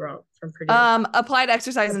completely wrong, from Purdue? Applied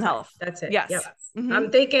Exercise and Health. That's it. Yes. Yep. Mm-hmm.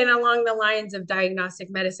 I'm thinking along the lines of diagnostic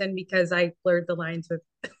medicine because I blurred the lines with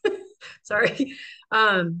sorry.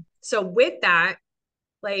 So with that,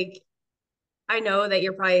 like, I know that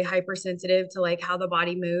you're probably hypersensitive to like how the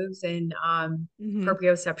body moves and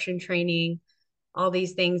proprioception training, all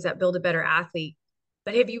these things that build a better athlete.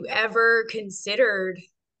 But have you ever considered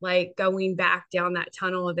like going back down that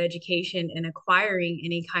tunnel of education and acquiring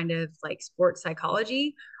any kind of like sports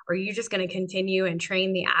psychology? Or are you just going to continue and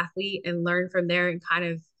train the athlete and learn from there and kind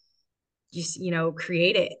of just,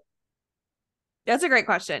 create it? That's a great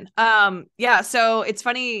question. Yeah. So it's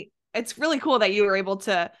funny. It's really cool that you were able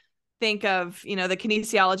to think of, the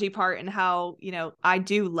kinesiology part and how, I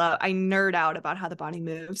nerd out about how the body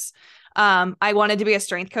moves. I wanted to be a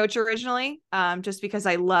strength coach originally, just because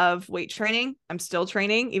I love weight training. I'm still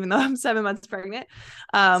training, even though I'm 7 months pregnant.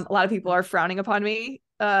 A lot of people are frowning upon me,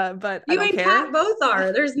 but you I don't and care. Kat both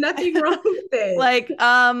are. There's nothing wrong with it. Like,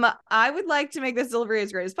 I would like to make this delivery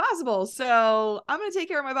as great as possible, so I'm going to take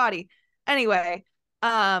care of my body. Anyway,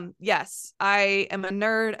 yes, I am a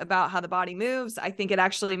nerd about how the body moves. I think it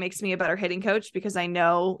actually makes me a better hitting coach because I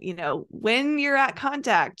know, when you're at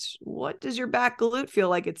contact, what does your back glute feel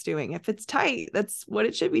like it's doing? If it's tight, that's what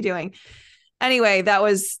it should be doing. Anyway, that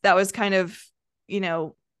was kind of,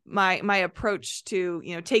 my approach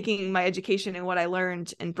to, taking my education and what I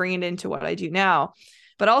learned and bringing it into what I do now.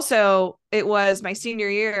 But also it was my senior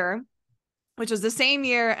year, which was the same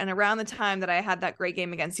year and around the time that I had that great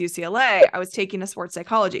game against UCLA, I was taking a sports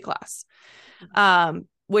psychology class,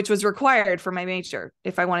 which was required for my major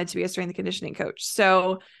if I wanted to be a strength and conditioning coach.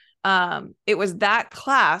 So it was that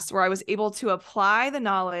class where I was able to apply the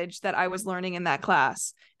knowledge that I was learning in that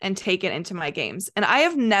class and take it into my games. And I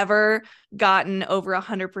have never gotten over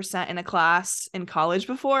 100% in a class in college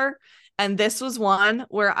before. And this was one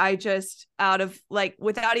where I just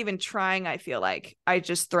without even trying, I feel like I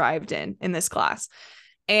just thrived in this class.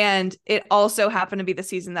 And it also happened to be the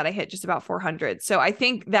season that I hit just about 400. So I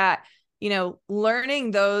think that,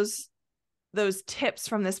 learning those tips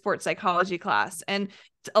from the sports psychology class, and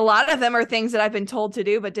a lot of them are things that I've been told to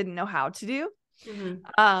do, but didn't know how to do.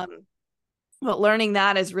 Mm-hmm. But learning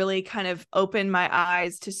that has really kind of opened my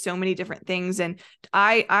eyes to so many different things. And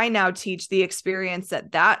I now teach the experience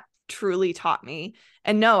that truly taught me.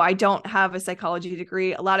 And no, I don't have a psychology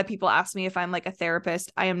degree. A lot of people ask me if I'm like a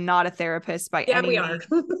therapist. I am not a therapist by any means.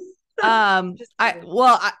 I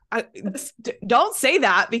don't say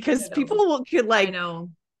that because people could like, I know,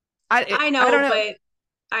 I know, but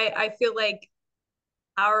I feel like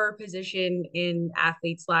our position in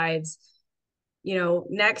athletes' lives,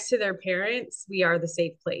 next to their parents, we are the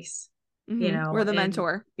safe place. Mm-hmm. We're the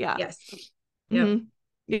mentor. Yeah. Yes. Mm-hmm.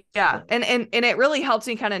 Yeah. And it really helps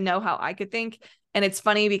me kind of know how I could think. And it's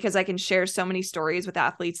funny because I can share so many stories with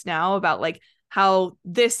athletes now about like how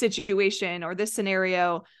this situation or this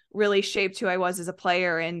scenario really shaped who I was as a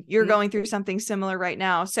player. And you're going through something similar right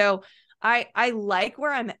now. So I like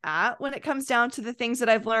where I'm at when it comes down to the things that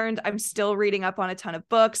I've learned. I'm still reading up on a ton of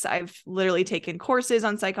books. I've literally taken courses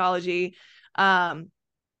on psychology.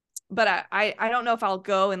 But I don't know if I'll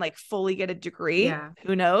go and like fully get a degree. Yeah.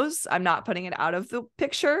 Who knows? I'm not putting it out of the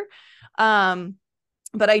picture.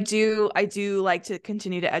 But I do like to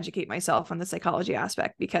continue to educate myself on the psychology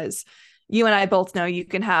aspect, because you and I both know you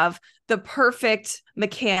can have the perfect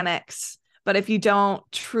mechanics, but if you don't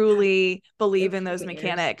truly believe in those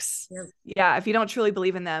mechanics, if you don't truly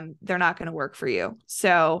believe in them, they're not going to work for you.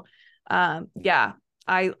 So, I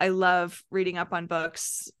love reading up on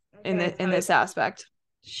books in this aspect.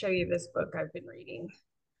 Show you this book I've been reading,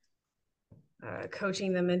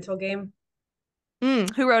 Coaching the Mental Game.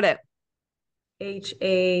 Who wrote it?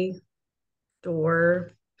 H.A. Dorfman.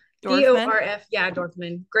 D-O-R-F. Yeah,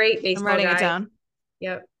 Dorfman. Great baseball guy. I'm writing it down.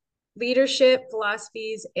 Yep. Leadership,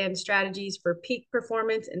 philosophies, and strategies for peak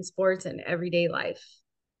performance in sports and everyday life.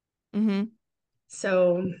 Mm-hmm.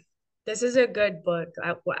 So this is a good book.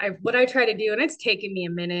 What I try to do, and it's taken me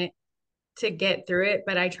a minute to get through it,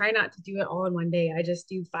 but I try not to do it all in one day. I just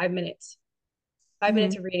do 5 minutes. 5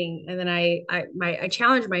 minutes of reading, and then I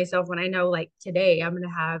challenge myself when I know like today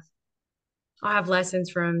I'll have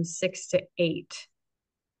lessons from 6 to 8.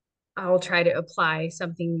 I'll try to apply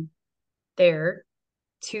something there,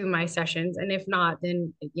 to my sessions. And if not,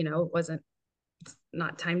 then, it wasn't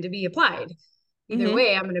not time to be applied. Either Mm-hmm.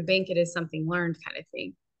 way, I'm going to bank it as something learned kind of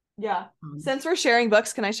thing. Yeah. Since we're sharing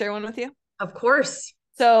books, can I share one with you? Of course.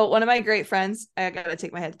 So one of my great friends, I gotta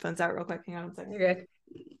take my headphones out real quick. Hang on 1 second. You're good.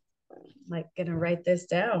 I'm like gonna write this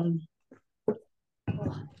down.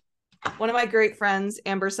 One of my great friends,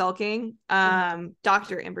 Amber Selking,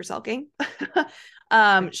 Dr. Amber Selking,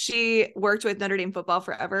 she worked with Notre Dame football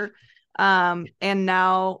forever. And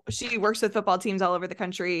now she works with football teams all over the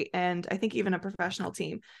country, and I think even a professional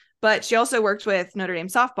team. But she also worked with Notre Dame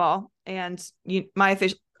softball, and my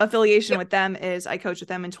affiliation with them is I coached with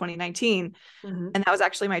them in 2019, and that was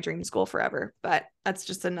actually my dream school forever. But that's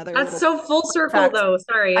just another. That's so full circle, fact. though.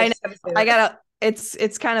 Sorry, I know. I gotta.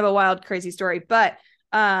 It's kind of a wild, crazy story, but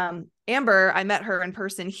Amber, I met her in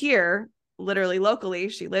person here, literally locally.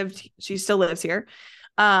 She still lives here.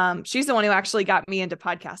 She's the one who actually got me into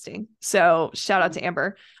podcasting. So shout out to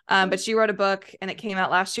Amber. But she wrote a book and it came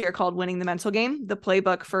out last year called Winning the Mental Game, the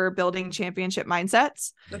playbook for building championship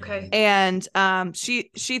mindsets. Okay. And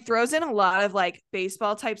she throws in a lot of like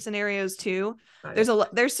baseball type scenarios too.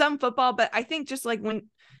 There's some football, but I think just like when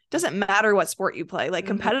doesn't matter what sport you play, like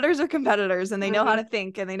competitors are competitors and they know how to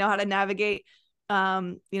think and they know how to navigate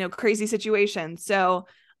crazy situations. So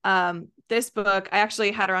this book, I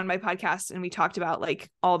actually had her on my podcast and we talked about like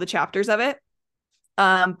all the chapters of it.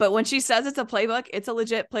 But when she says it's a playbook, it's a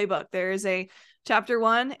legit playbook. There is a chapter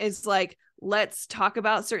 1 is like, let's talk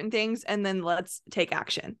about certain things and then let's take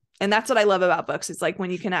action. And that's what I love about books. It's like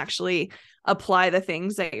when you can actually apply the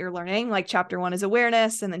things that you're learning, like chapter 1 is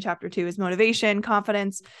awareness. And then chapter 2 is motivation,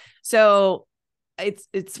 confidence. So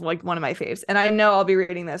it's like one of my faves. And I know I'll be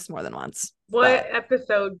reading this more than once. What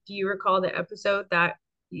episode do you recall the episode that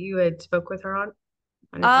you had spoke with her on?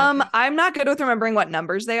 I'm not good with remembering what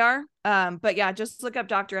numbers they are. But yeah, just look up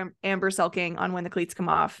Dr. Amber Selking on When the Cleats Come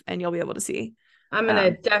Off and you'll be able to see. I'm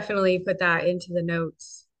gonna definitely put that into the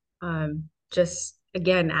notes. Just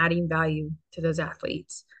again, adding value to those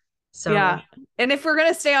athletes. So yeah. And if we're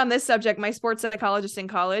gonna stay on this subject, my sports psychologist in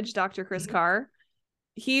college, Dr. Chris Carr,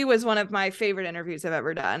 he was one of my favorite interviews I've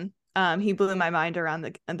ever done. He blew my mind around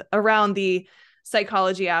the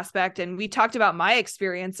psychology aspect. And we talked about my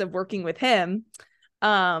experience of working with him,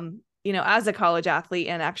 as a college athlete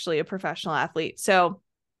and actually a professional athlete. So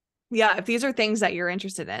yeah, if these are things that you're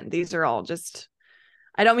interested in, these are all just,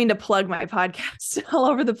 I don't mean to plug my podcast all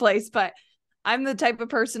over the place, but I'm the type of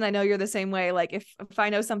person, I know you're the same way. Like if I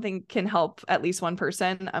know something can help at least one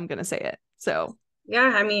person, I'm going to say it. So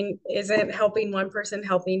yeah, I mean, isn't helping one person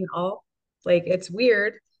helping all? Like it's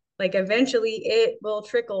weird. Like eventually it will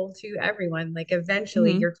trickle to everyone. Like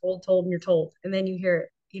eventually you're told, and you're told, and then you hear it.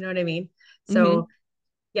 You know what I mean? So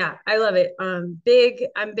yeah, I love it. I'm big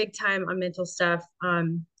time on mental stuff.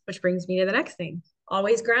 Which brings me to the next thing.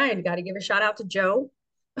 Always grind. Got to give a shout out to Joe.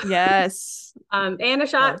 yes. And a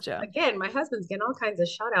shot again. My husband's getting all kinds of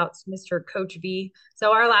shout outs, Mr. Coach V.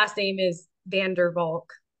 So our last name is Vandervalk.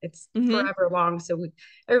 It's forever long, so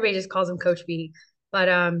everybody just calls him Coach V. But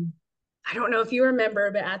I don't know if you remember,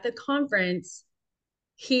 but at the conference,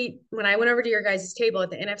 when I went over to your guys' table at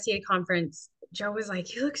the NFCA conference, Joe was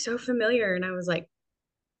like, "You look so familiar," and I was like,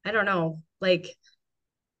 "I don't know." Like it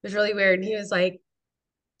was really weird. And he was like,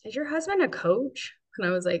 "Is your husband a coach?" And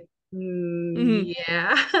I was like,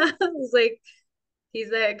 "Yeah." I was like, "He's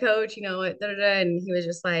the head coach, what?" And he was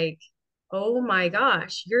just like, "Oh my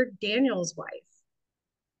gosh, you're Daniel's wife."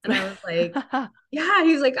 And I was like, yeah,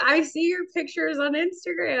 he's like, "I see your pictures on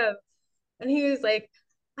Instagram." And he was like,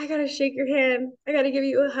 "I gotta shake your hand. I gotta give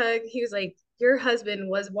you a hug." He was like, "Your husband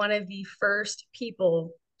was one of the first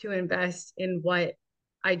people to invest in what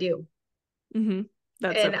I do."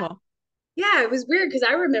 That's so cool. Yeah, it was weird because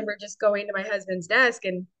I remember just going to my husband's desk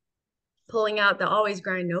and pulling out the Always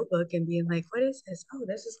Grind notebook and being like, "What is this? Oh,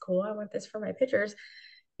 this is cool. I want this for my pictures."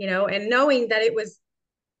 And knowing that I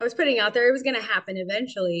was putting out there, it was going to happen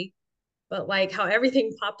eventually. But like how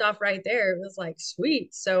everything popped off right there, it was like,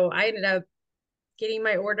 sweet. So I ended up getting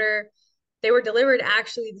my order. They were delivered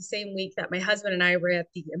actually the same week that my husband and I were at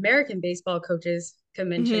the American Baseball Coaches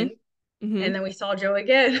Convention. And then we saw Joe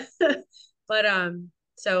again. But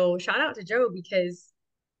so shout out to Joe because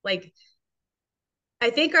like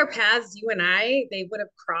I think our paths, you and I, they would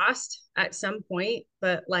have crossed at some point.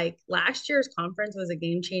 But like last year's conference was a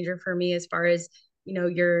game changer for me as far as,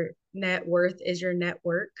 your net worth is your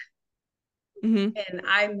network. And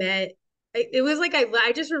it was like,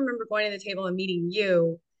 I just remember going to the table and meeting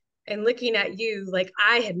you and looking at you like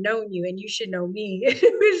I had known you and you should know me. It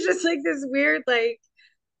was just like this weird, like,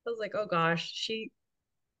 I was like, oh gosh,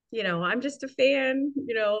 I'm just a fan,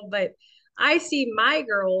 but I see my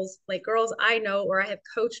girls, like girls I know or I have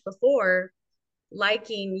coached before,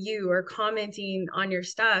 liking you or commenting on your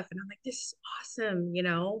stuff. And I'm like, this is awesome, you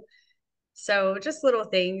know? So just little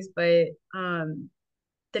things, but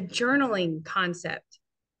the journaling concept,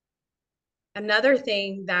 another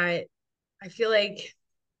thing that I feel like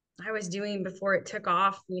I was doing before it took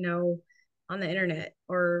off, you know, on the internet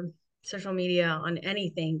or social media on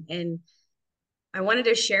anything. And I wanted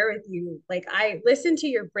to share with you, like I listened to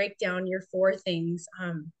your breakdown, your four things.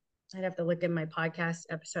 I'd have to look in my podcast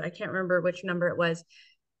episode. I can't remember which number it was,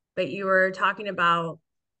 but you were talking about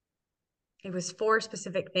it was four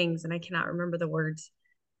specific things and I cannot remember the words.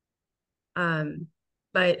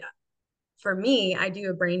 But for me, I do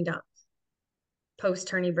a brain dump, post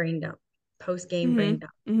tourney brain dump, post game brain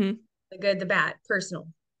dump, the good, the bad, personal,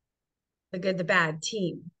 the good, the bad,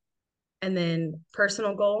 team, and then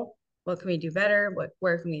personal goal. What can we do better?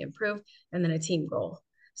 Where can we improve? And then a team goal.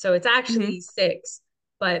 So it's actually six,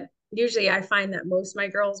 but usually I find that most of my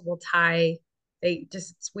girls will tie,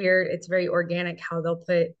 it's weird. It's very organic how they'll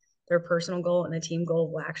put their personal goal and the team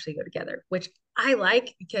goal will actually go together, which I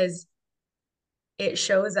like because it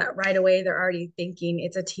shows that right away they're already thinking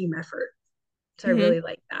it's a team effort. So I really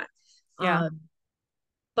like that. Yeah.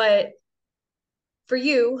 But for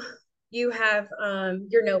you, you have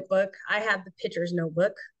your notebook. I have the pitcher's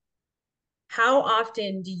notebook. How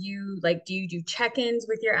often do you do check-ins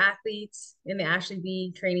with your athletes in the Ashley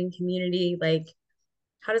B training community? Like,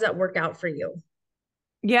 how does that work out for you?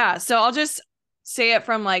 Yeah. So I'll just say it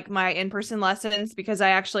from like my in-person lessons because I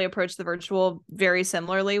actually approach the virtual very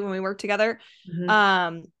similarly when we work together.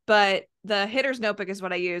 But the hitter's notebook is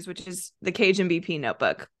what I use, which is the Cage MVP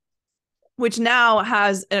notebook, which now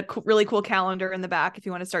has a really cool calendar in the back if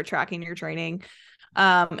you want to start tracking your training.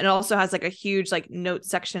 And it also has like a huge like note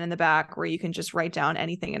section in the back where you can just write down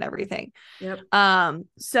anything and everything. Yep.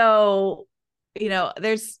 So,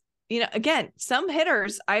 there's, again, some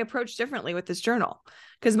hitters I approach differently with this journal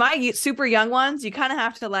because my super young ones, you kind of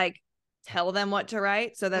have to like tell them what to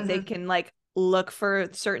write so that they can like look for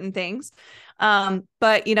certain things.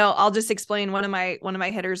 But I'll just explain one of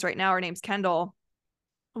my hitters right now. Her name's Kendall.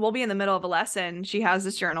 We'll be in the middle of a lesson. She has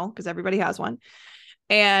this journal because everybody has one.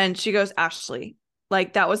 And she goes, Ashley,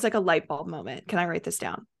 like that was like a light bulb moment. Can I write this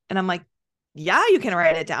down? And I'm like, yeah, you can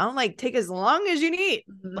write it down. Like take as long as you need.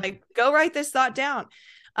 Like go write this thought down.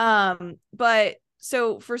 But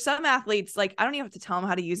so for some athletes, like I don't even have to tell them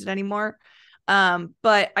how to use it anymore.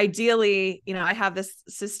 But ideally, I have this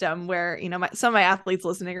system where, some of my athletes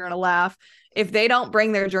listening are going to laugh. If they don't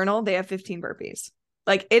bring their journal, they have 15 burpees.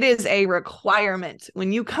 Like it is a requirement.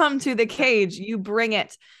 When you come to the cage, you bring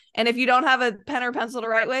it. And if you don't have a pen or pencil to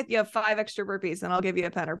write with, you have 5 extra burpees and I'll give you a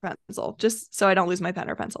pen or pencil just so I don't lose my pen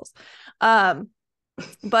or pencils. But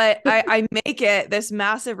I make it this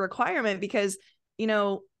massive requirement because,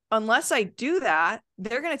 unless I do that,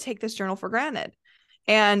 they're going to take this journal for granted.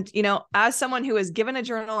 And, as someone who was given a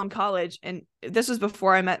journal in college, and this was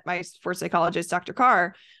before I met my sports psychologist, Dr.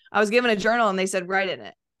 Carr, I was given a journal and they said, write in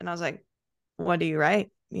it. And I was like, what do you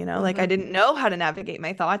write? Like I didn't know how to navigate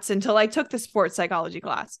my thoughts until I took the sports psychology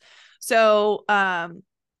class. So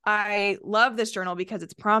I love this journal because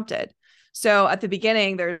it's prompted. So at the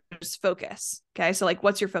beginning, there's focus. Okay. So like,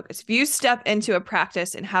 what's your focus? If you step into a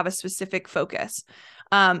practice and have a specific focus,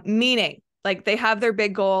 meaning like they have their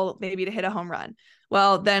big goal, maybe to hit a home run.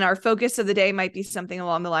 Well, then our focus of the day might be something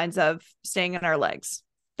along the lines of staying in our legs.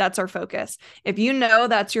 That's our focus. If you know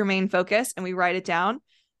that's your main focus and we write it down,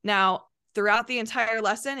 now throughout the entire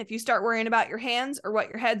lesson, if you start worrying about your hands or what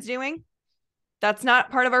your head's doing, that's not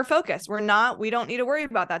part of our focus. We don't need to worry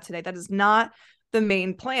about that today. That is not the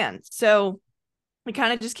main plan. So it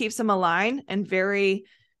kind of just keeps them aligned and very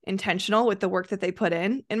intentional with the work that they put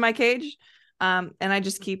in my cage. And I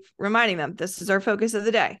just keep reminding them, this is our focus of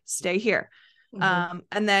the day. Stay here.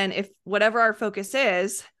 And then if whatever our focus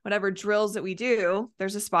is, whatever drills that we do,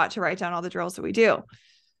 there's a spot to write down all the drills that we do.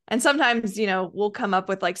 And sometimes, we'll come up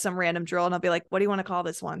with like some random drill and I'll be like, what do you want to call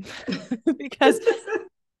this one? Because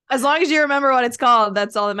as long as you remember what it's called,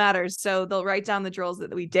 that's all that matters. So they'll write down the drills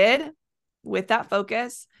that we did with that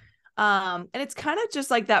focus. And it's kind of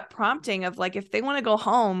just like that prompting of like, if they want to go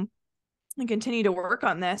home and continue to work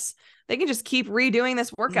on this, they can just keep redoing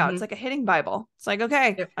this workout. It's like a hitting Bible. It's like,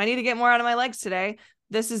 okay, I need to get more out of my legs today.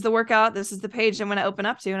 This is the workout. This is the page I'm going to open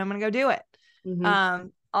up to, and I'm going to go do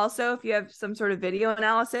it. Also, if you have some sort of video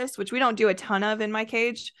analysis, which we don't do a ton of in my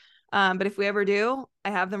cage, but if we ever do,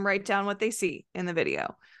 I have them write down what they see in the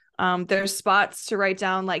video. There's spots to write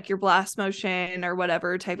down like your blast motion or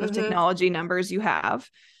whatever type of technology numbers you have.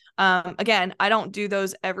 Again, I don't do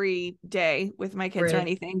those every day with my kids or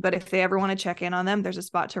anything, but if they ever want to check in on them, there's a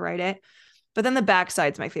spot to write it. But then the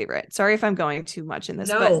backside's my favorite. Sorry if I'm going too much in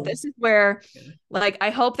this, but No. this is where, like, I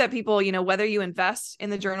hope that people, whether you invest in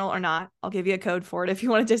the journal or not, I'll give you a code for it if you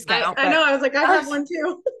want a discount. I But know. I was like, I have one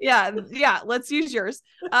too. yeah, let's use yours.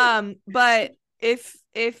 But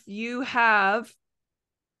if you have,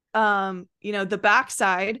 the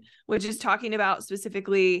backside, which is talking about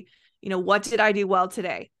specifically, what did I do well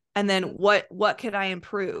today? And then what could I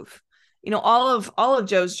improve? All of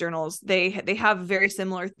Joe's journals, they have a very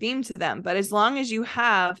similar theme to them, but as long as you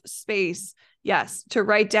have space, yes, to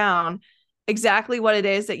write down exactly what it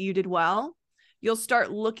is that you did well, you'll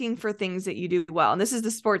start looking for things that you do well. And this is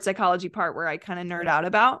the sports psychology part where I kind of nerd out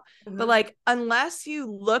about, but like, unless you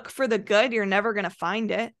look for the good, you're never going to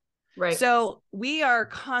find it. Right. So we are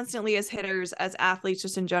constantly, as hitters, as athletes,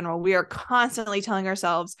 just in general, we are constantly telling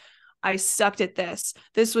ourselves, I sucked at this.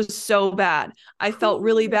 This was so bad. I felt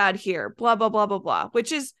really bad here, blah, blah, blah, blah, blah,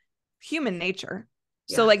 which is human nature.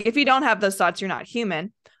 Yeah. So like, if you don't have those thoughts, you're not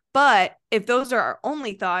human. But if those are our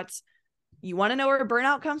only thoughts, you want to know where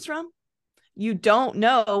burnout comes from? You don't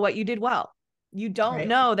know what you did well. You don't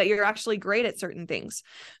know that you're actually great at certain things.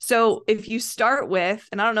 So if you start with,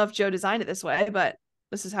 and I don't know if Joe designed it this way, but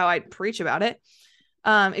this is how I preach about it.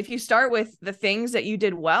 If you start with the things that you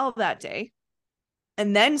did well that day,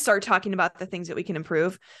 and then start talking about the things that we can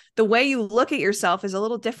improve, the way you look at yourself is a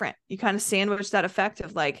little different. You kind of sandwich that effect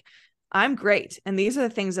of like, I'm great. And these are the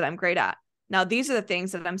things that I'm great at. Now, these are the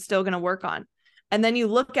things that I'm still going to work on. And then you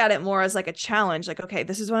look at it more as like a challenge, like, okay,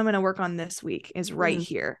 this is what I'm going to work on this week is right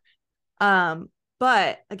here.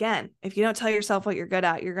 But again, if you don't tell yourself what you're good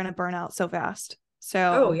at, you're going to burn out so fast.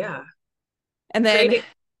 So, and then,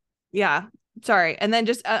 sorry. And then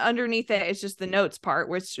just underneath it is just the notes part,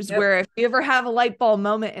 which is where if you ever have a light bulb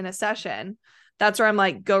moment in a session, that's where I'm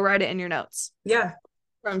like, go write it in your notes. Yeah.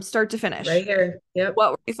 From start to finish. Right here. Yep.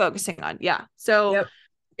 What were you focusing on? Yeah. So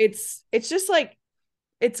it's just like,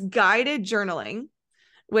 it's guided journaling,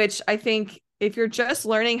 which I think if you're just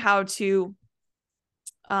learning how to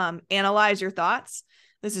analyze your thoughts,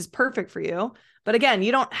 this is perfect for you. But again,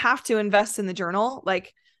 you don't have to invest in the journal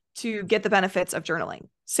like to get the benefits of journaling.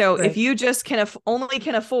 So if you just only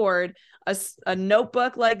can afford a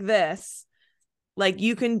notebook like this, like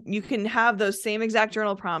you can have those same exact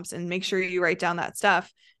journal prompts and make sure you write down that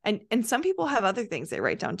stuff. And some people have other things they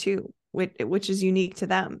write down too, which is unique to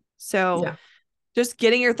them. So just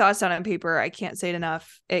getting your thoughts down on paper, I can't say it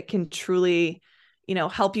enough. It can truly,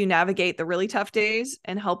 help you navigate the really tough days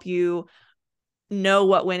and help you know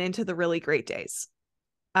what went into the really great days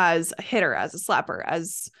as a hitter, as a slapper,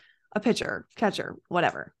 as a pitcher, catcher,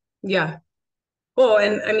 whatever. Yeah. Well,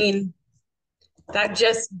 and I mean, that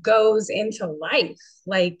just goes into life.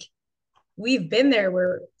 Like we've been there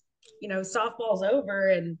where, softball's over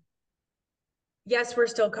and yes, we're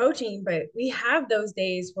still coaching, but we have those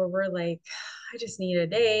days where we're like, I just need a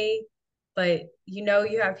day. But you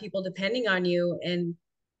have people depending on you. And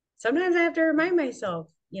sometimes I have to remind myself,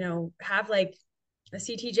 have like a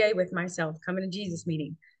CTJ with myself, coming to Jesus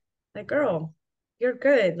meeting. Like, girl, you're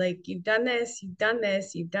good. Like you've done this, you've done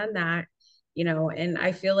this, you've done that, and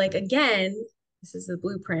I feel like again, this is the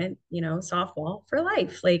blueprint, softball for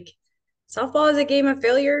life. Like softball is a game of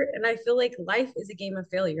failure. And I feel like life is a game of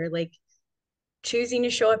failure. Like choosing to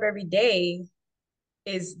show up every day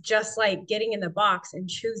is just like getting in the box and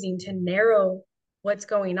choosing to narrow what's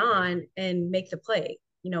going on and make the play,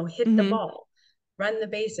 hit the ball, run the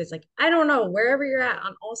bases. Like, I don't know, wherever you're at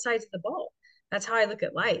on all sides of the ball. That's how I look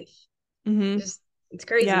at life. It's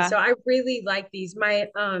crazy. Yeah. So I really like these. My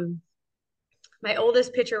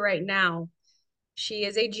oldest pitcher right now, she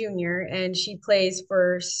is a junior and she plays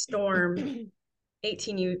for Storm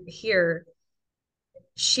 18U here.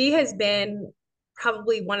 She has been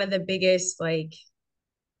probably one of the biggest, like,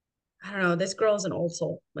 I don't know, this girl's an old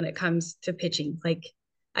soul when it comes to pitching. Like,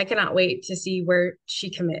 I cannot wait to see where she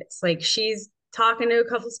commits. Like, she's talking to a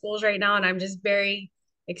couple of schools right now, and I'm just very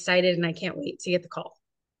excited, and I can't wait to get the call.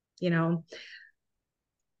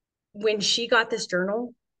 When she got this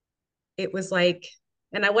journal, it was like,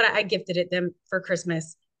 and I gifted it them for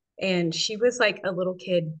Christmas, and she was like a little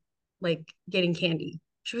kid, like getting candy.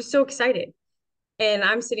 She was so excited. And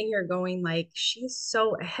I'm sitting here going like, she's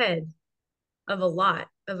so ahead of a lot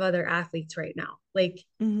of other athletes right now. Like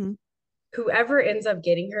whoever ends up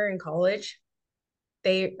getting her in college,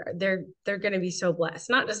 they're going to be so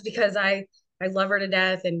blessed. Not just because I love her to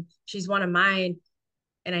death and she's one of mine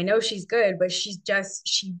and I know she's good, but she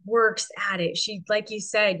works at it. She, like you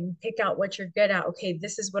said, you pick out what you're good at. Okay,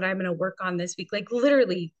 this is what I'm going to work on this week. Like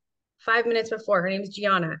literally 5 minutes before, her name is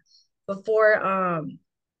Gianna. Before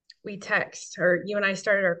we text, or you and I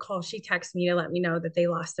started our call, she texted me to let me know that they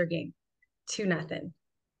lost their game 2-0.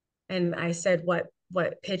 And I said, what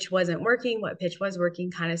pitch wasn't working, what pitch was working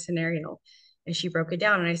kind of scenario. And she broke it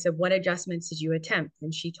down. And I said, what adjustments did you attempt?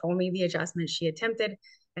 And she told me the adjustments she attempted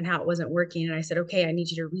and how it wasn't working. And I said, okay, I need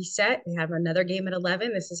you to reset. We have another game at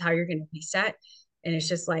 11. This is how you're going to reset. And it's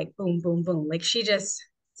just like, boom, boom, boom. Like she just,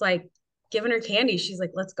 it's like giving her candy. She's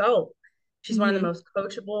like, let's go. She's one of the Mm-hmm. most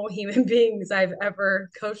coachable human beings I've ever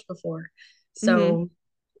coached before. Mm-hmm. So,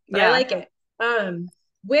 but I Yeah. like it.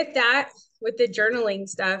 With that, with the journaling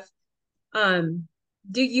stuff, um,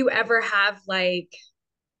 do you ever have like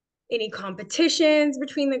any competitions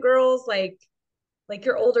between the girls, like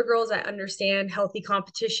your older girls that understand healthy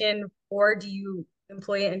competition, or do you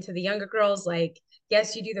employ it into the younger girls? Like,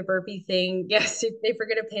 yes, you do the burpee thing. Yes, if they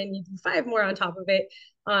forget a pin, you do five more on top of it.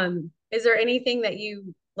 Is there anything that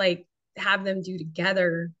you like have them do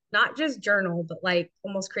together, not just journal, but like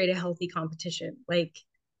almost create a healthy competition? Like,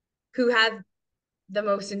 who had the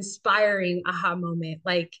most inspiring aha moment?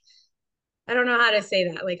 Like, I don't know how to say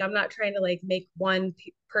that. Like, I'm not trying to like make one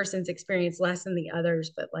person's experience less than the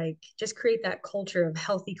others, but like just create that culture of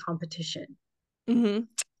healthy competition.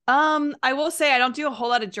 Mm-hmm. I will say I don't do a whole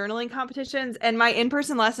lot of journaling competitions, and my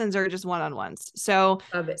in-person lessons are just one-on-ones. So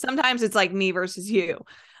Love it. sometimes it's like me versus you,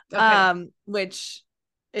 Okay. which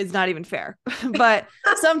is not even fair. But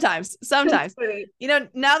That's sometimes, funny.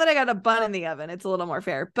 now that I got a bun in the oven, it's a little more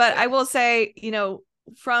fair. But I will say,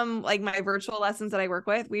 from like my virtual lessons that I work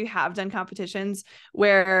with, we have done competitions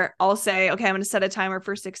where I'll say, okay, I'm going to set a timer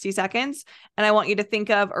for 60 seconds, and I want you to think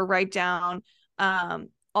of or write down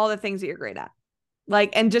all the things that you're great at.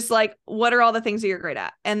 Like, and just like, what are all the things that you're great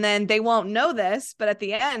at? And then they won't know this, but at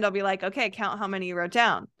the end, I'll be like, okay, count how many you wrote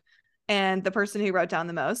down. And the person who wrote down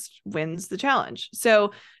the most wins the challenge.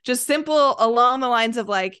 So just simple along the lines of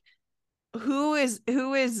like, who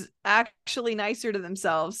is actually nicer to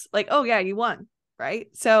themselves? Like, oh yeah, you won. Right.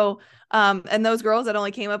 So, and those girls that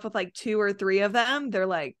only came up with like 2 or 3 of them, they're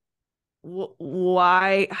like,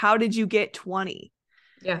 why, how did you get 20?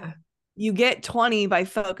 Yeah. You get 20 by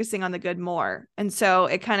focusing on the good more. And so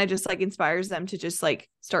it kind of just like inspires them to just like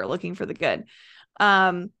start looking for the good.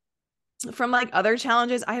 Um, from like other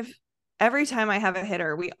challenges, every time I have a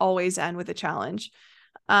hitter, we always end with a challenge.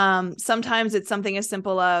 Sometimes it's something as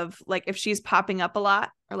simple of like, if she's popping up a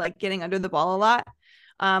lot or like getting under the ball a lot,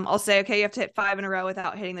 I'll say, okay, you have to hit 5 in a row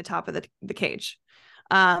without hitting the top of the cage.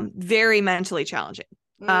 Very mentally challenging.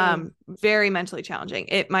 Very mentally challenging.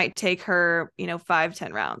 It might take her,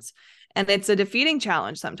 5-10 rounds. And it's a defeating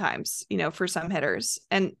challenge sometimes, for some hitters.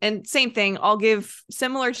 And same thing, I'll give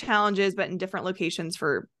similar challenges, but in different locations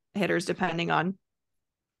for hitters, depending on,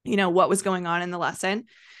 what was going on in the lesson.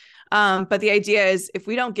 But the idea is if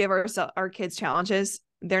we don't give our kids challenges,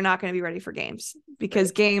 they're not going to be ready for games, because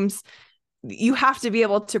Right. games, you have to be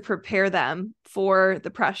able to prepare them for the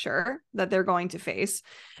pressure that they're going to face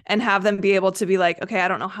and have them be able to be like, okay, I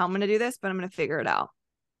don't know how I'm going to do this, but I'm going to figure it out.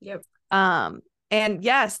 Yep. And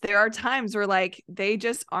yes, there are times where like they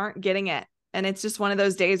just aren't getting it. And it's just one of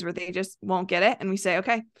those days where they just won't get it. And we say,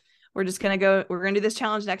 okay, we're going to do this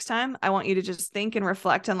challenge next time. I want you to just think and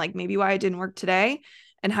reflect on like maybe why it didn't work today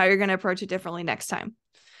and how you're going to approach it differently next time.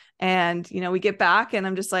 And, we get back and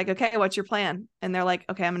I'm just like, okay, what's your plan? And they're like,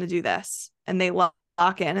 okay, I'm going to do this. And they lock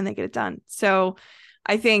in and they get it done. So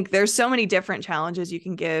I think there's so many different challenges you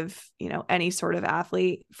can give, any sort of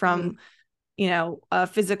athlete from, a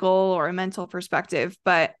physical or a mental perspective.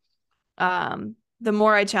 But the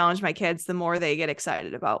more I challenge my kids, the more they get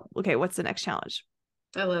excited about, okay, what's the next challenge?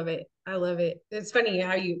 I love it. I love it. It's funny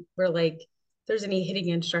how you were like, if there's any hitting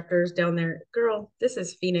instructors down there, girl, this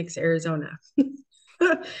is Phoenix, Arizona.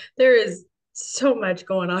 There is so much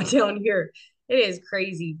going on down here. It is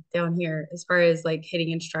crazy down here as far as like hitting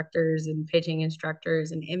instructors and pitching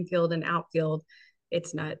instructors and infield and outfield.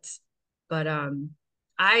 It's nuts. But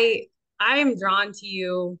I I am drawn to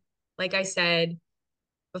you, like I said,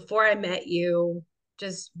 before I met you,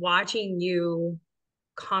 just watching you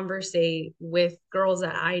conversate with girls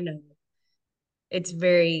that I know. It's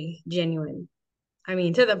very genuine. I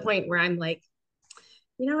mean, to the point where I'm like,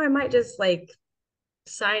 I might just like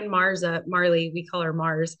sign Mars up, Marley, we call her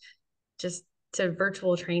Mars, just to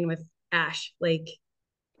virtual train with Ash, like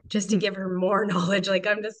just to give her more knowledge. Like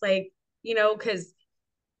I'm just like, because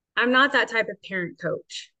I'm not that type of parent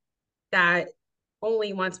coach that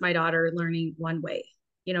only wants my daughter learning one way.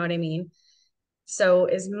 You know what I mean? So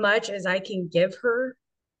as much as I can give her,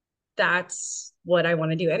 that's what I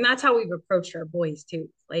want to do. And that's how we've approached our boys too.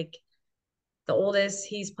 Like the oldest,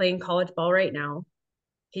 he's playing college ball right now.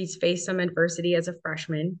 He's faced some adversity as a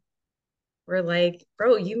freshman. We're like,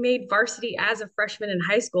 bro, you made varsity as a freshman in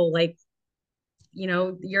high school. Like,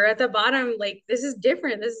 you're at the bottom. Like, this is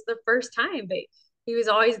different. This is the first time, but he was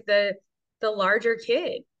always the larger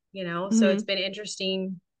kid, you know. So it's Hmm. been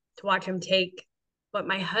interesting to watch him take what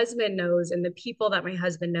my husband knows and the people that my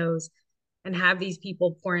husband knows and have these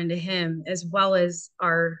people pour into him, as well as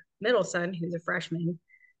our middle son who's a freshman.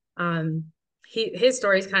 um his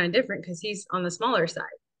story is kind of different because he's on the smaller side.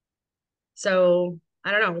 So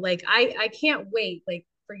I don't know, like I can't wait like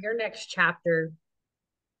for your next chapter,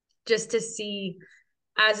 just to see,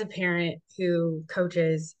 as a parent who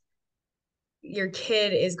coaches, your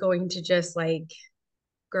kid is going to just like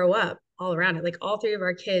grow up all around it. Like all three of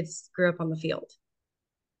our kids grew up on the field.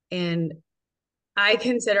 And I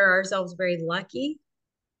consider ourselves very lucky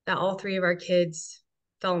that all three of our kids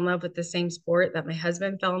fell in love with the same sport that my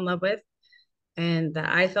husband fell in love with and that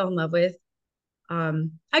I fell in love with.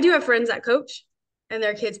 I do have friends that coach and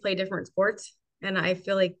their kids play different sports. And I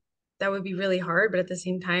feel like that would be really hard, but at the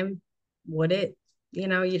same time, would it? You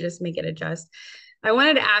know, you just make it adjust. I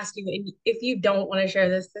wanted to ask you, and if you don't want to share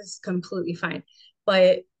this, this is completely fine.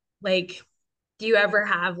 But like, do you ever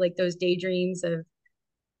have like those daydreams of,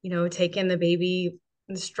 taking the baby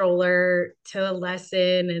in the stroller to a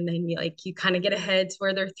lesson and then you kind of get ahead to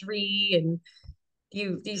where they're 3 and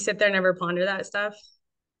do you sit there and ever ponder that stuff?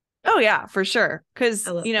 Oh yeah, for sure. I Cause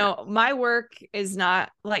love that. my work is not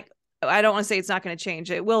like, I don't want to say it's not going to change.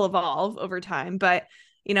 It will evolve over time, but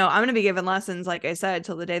I'm going to be giving lessons, like I said,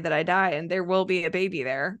 till the day that I die, and there will be a baby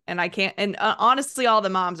there. And I can't, and honestly, all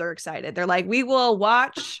the moms are excited. They're like, we will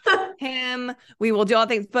watch him. We will do all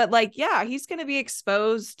things, but like, yeah, he's going to be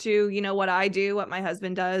exposed to, what I do, what my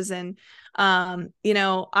husband does. And, I'm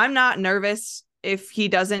not nervous if he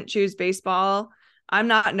doesn't choose baseball. I'm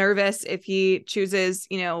not nervous if he chooses,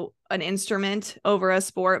 an instrument over a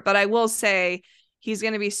sport, but I will say he's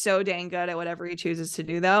going to be so dang good at whatever he chooses to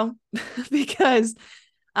do though, because,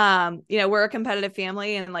 we're a competitive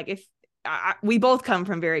family. And like, if we both come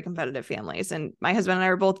from very competitive families, and my husband and I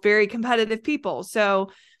are both very competitive people.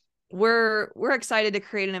 So we're excited to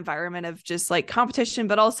create an environment of just like competition,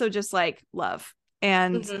 but also just like love.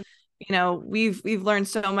 And, Mhm. we've learned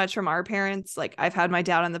so much from our parents. Like I've had my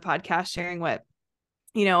dad on the podcast sharing what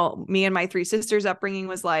me and my 3 sisters upbringing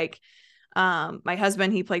was like. My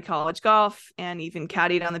husband, he played college golf and even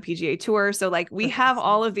caddied on the PGA tour. So like we That's have awesome.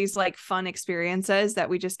 all of these like fun experiences that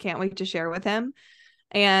we just can't wait to share with him.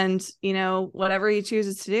 And, whatever he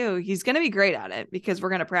chooses to do, he's going to be great at it because we're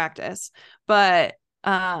going to practice. But,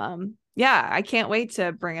 yeah, I can't wait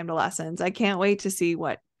to bring him to lessons. I can't wait to see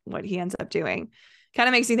what he ends up doing. Kind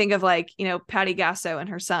of makes me think of like, Patty Gasso and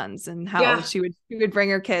her sons and how Yeah. she would bring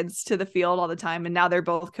her kids to the field all the time. And now they're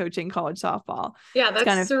both coaching college softball. Yeah, It's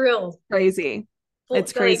kind that's of surreal. crazy. Full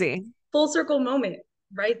It's like crazy. full circle moment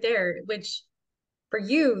right there, which for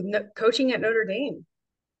you, coaching at Notre Dame,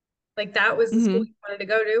 like that was the school Hmm. you wanted to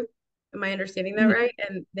go to. Am I understanding that Hmm. right?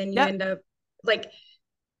 And then you Yep. end up like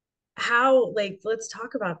how, like, let's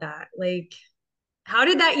talk about that. Like, how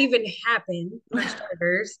did that even happen for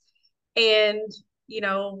starters? And, you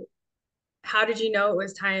know, how did you know it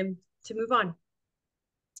was time to move on,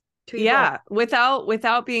 to evolve? Yeah.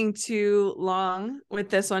 Without being too long with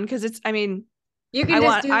this one, because I mean, You can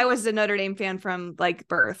just do I was a Notre Dame fan from like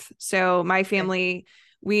birth. So my okay. family,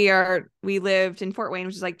 we lived in Fort Wayne,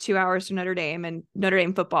 which is like 2 hours from Notre Dame, and Notre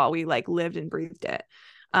Dame football, we like lived and breathed it.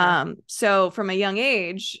 Okay. So from a young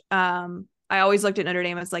age, I always looked at Notre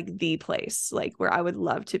Dame as like the place, like where I would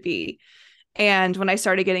love to be. And when I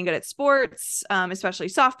started getting good at sports, especially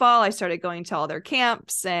softball, I started going to all their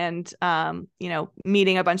camps and,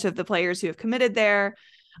 meeting a bunch of the players who have committed there.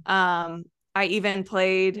 I even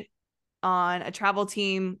played on a travel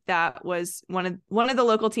team that was one of the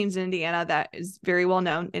local teams in Indiana that is very well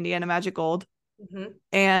known, Indiana Magic Gold. Mm-hmm.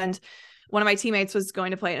 And one of my teammates was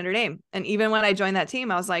going to play at Notre Dame. And even when I joined that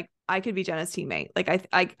team, I was like, I could be Jenna's teammate. Like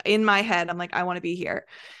I in my head, I'm like, I want to be here.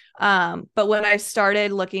 But when I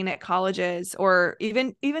started looking at colleges, or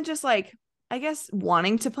even just like, I guess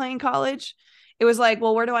wanting to play in college, it was like,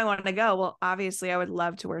 well, where do I want to go? Well, obviously I would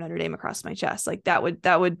love to wear Notre Dame across my chest. Like that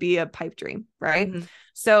would be a pipe dream. Right. Mm-hmm.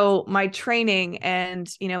 So my training and,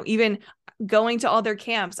 even going to all their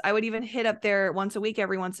camps, I would even hit up there once a week,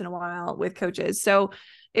 every once in a while with coaches. So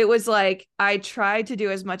it was like, I tried to do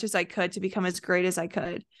as much as I could to become as great as I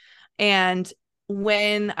could. And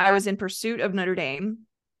when I was in pursuit of Notre Dame,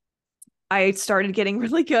 I started getting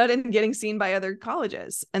really good and getting seen by other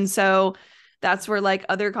colleges. And so that's where like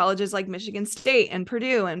other colleges like Michigan State and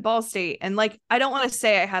Purdue and Ball State, and like, I don't want to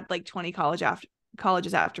say I had like 20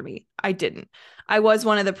 colleges after me. I didn't. I was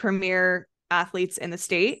one of the premier athletes in the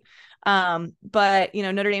state. But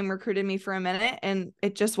Notre Dame recruited me for a minute and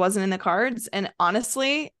it just wasn't in the cards. And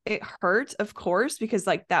honestly, it hurt, of course, because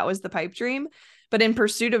like that was the pipe dream. But in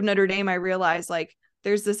pursuit of Notre Dame, I realized like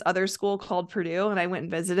there's this other school called Purdue, and I went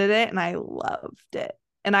and visited it, and I loved it.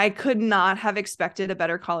 And I could not have expected a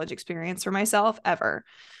better college experience for myself ever.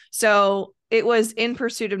 So it was in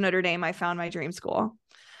pursuit of Notre Dame, I found my dream school.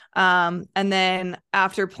 And then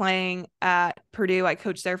after playing at Purdue, I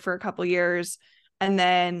coached there for a couple years. And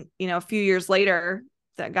then, a few years later,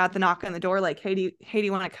 that got the knock on the door, like, hey, do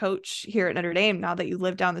you want to coach here at Notre Dame now that you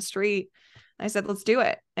live down the street? And I said, let's do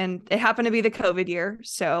it. And it happened to be the COVID year.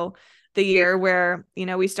 So the year where,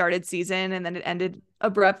 we started season and then it ended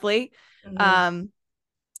abruptly. Mm-hmm.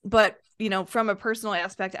 But, from a personal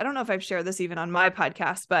aspect, I don't know if I've shared this even on my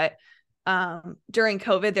podcast, but during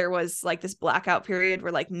COVID, there was like this blackout period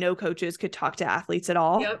where like no coaches could talk to athletes at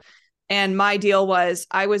all. Yep. And my deal was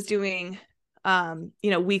I was doing,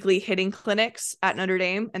 weekly hitting clinics at Notre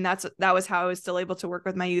Dame. And that was how I was still able to work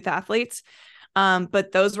with my youth athletes.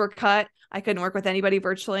 But those were cut. I couldn't work with anybody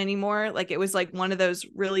virtually anymore. Like, it was like one of those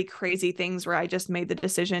really crazy things where I just made the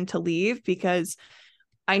decision to leave because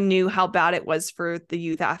I knew how bad it was for the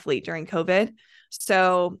youth athlete during COVID.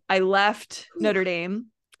 So I left Notre Dame.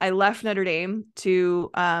 To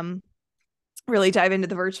really dive into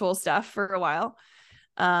the virtual stuff for a while.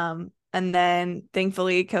 And then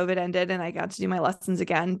thankfully COVID ended and I got to do my lessons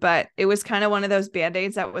again, but it was kind of one of those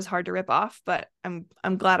Band-Aids that was hard to rip off, but I'm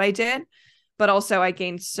glad I did. But also I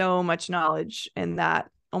gained so much knowledge in that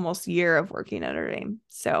almost year of working at Notre Dame.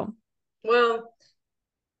 So, well,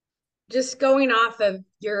 just going off of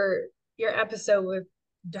your episode with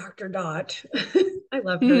Dr. Dot, I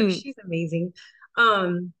love her. She's amazing.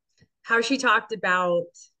 How she talked about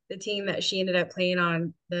the team that she ended up playing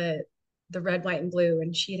on, the red, white, and blue,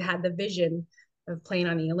 and she had the vision of playing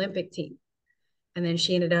on the Olympic team. And then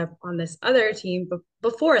she ended up on this other team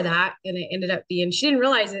before that, and it ended up being, she didn't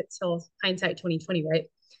realize it till hindsight 2020, right?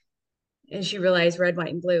 And she realized red,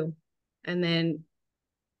 white, and blue. And then,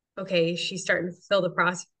 okay, she's starting to fulfill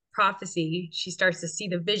the prophecy. She starts to see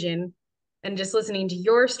the vision. And just listening to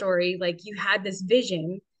your story, like, you had this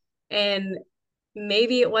vision, and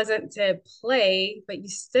maybe it wasn't to play, but you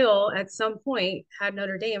still at some point had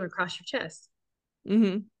Notre Dame across your chest.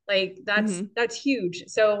 Mm-hmm. Like, that's huge.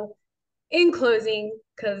 So in closing,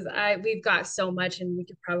 because we've got so much and we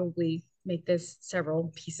could probably make this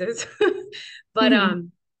several pieces. But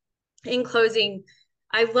in closing,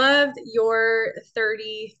 I loved your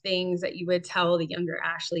 30 things that you would tell the younger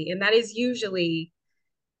Ashley. And that is usually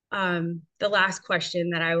the last question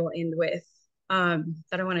that I will end with,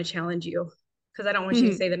 that I want to challenge you, because I don't want you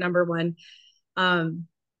to say the number one. I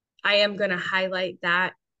am going to highlight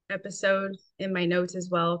that episode in my notes as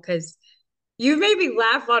well, because you made me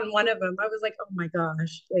laugh on one of them. I was like, oh my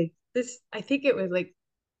gosh, like this, I think it was like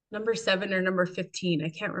number 7 or number 15. I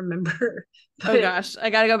can't remember. But, oh gosh,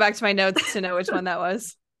 I got to go back to my notes to know which one that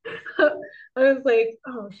was. I was like,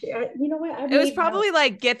 oh shit, you know what? It was probably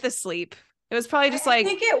like get the sleep. It was probably just like, I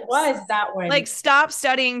think it was that one. Like, stop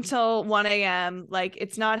studying till 1 a.m. Like,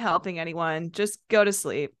 it's not helping anyone. Just go to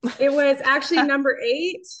sleep. It was actually number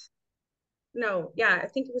 8. No, yeah, I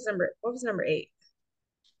think it was what was number 8?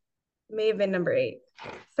 It may have been number 8.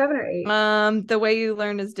 7 or 8. The way you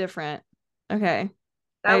learn is different. Okay.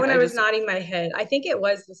 That one I was nodding my head. I think it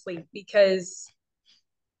was the sleep, because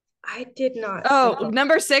I did not. Oh,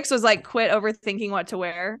 number 6 was like quit overthinking what to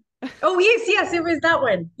wear. Oh, yes, it was that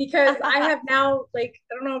one, because I have now, like,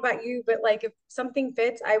 I don't know about you, but like if something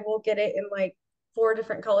fits, I will get it in like 4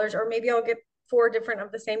 different colors, or maybe I'll get 4 different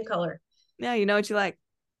of the same color. Yeah, you know what you like.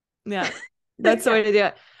 Yeah, that's the way to do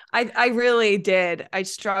it. I really did. I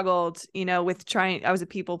struggled, with trying. I was a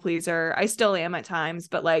people pleaser. I still am at times,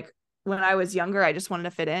 but like when I was younger, I just wanted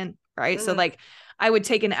to fit in, right? So like I would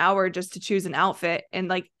take an hour just to choose an outfit, and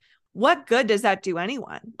like, what good does that do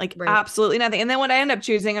anyone? Like, absolutely nothing. And then when I end up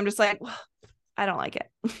choosing, I'm just like, well, I don't like it,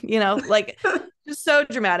 like just so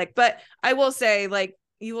dramatic. But I will say, like,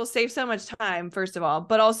 you will save so much time, first of all,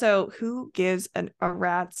 but also who gives a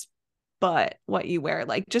rat's butt what you wear?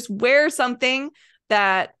 Like, just wear something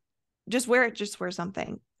that just wear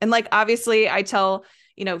something. And like, obviously I tell,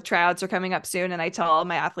 tryouts are coming up soon. And I tell all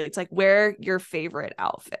my athletes, like, wear your favorite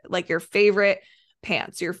outfit, like your favorite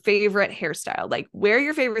pants, your favorite hairstyle, like wear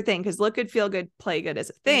your favorite thing, because look good, feel good, play good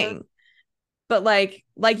is a thing. But like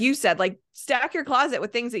you said, like, stack your closet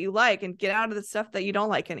with things that you like and get out of the stuff that you don't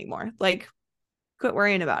like anymore. Like, quit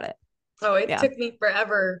worrying about it. Oh, it took me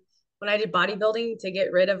forever when I did bodybuilding to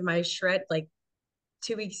get rid of my shred, like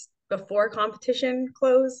 2 weeks before competition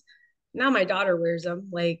clothes. Now my daughter wears them.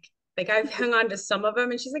 Like I've hung on to some of them,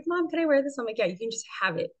 and she's like, Mom, can I wear this? I'm like, yeah, you can just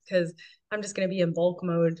have it, because I'm just going to be in bulk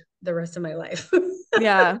mode the rest of my life.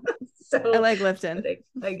 Yeah. So I like lifting.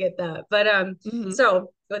 I get that. But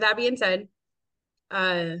so with that being said,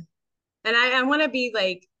 And I want to be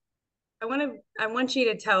like, I want you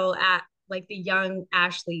to tell at like the young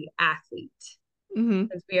Ashley athlete, Mm-hmm.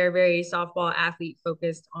 since we are very softball athlete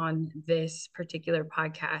focused on this particular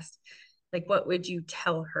podcast. Like, what would you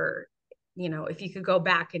tell her, if you could go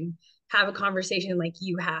back and have a conversation like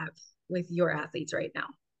you have with your athletes right now?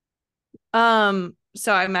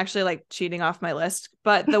 So I'm actually like cheating off my list,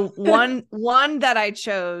 but the one that I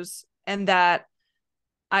chose and that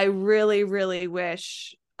I really, really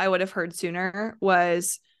wish I would have heard sooner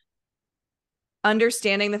was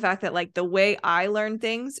understanding the fact that like the way I learn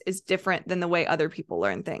things is different than the way other people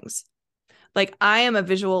learn things. Like I am a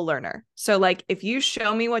visual learner. So like if you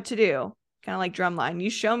show me what to do, kind of like drumline, you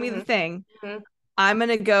show me the thing, I'm going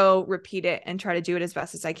to go repeat it and try to do it as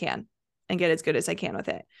best as I can and get as good as I can with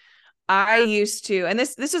it. I used to, and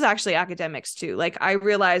this was actually academics too. Like I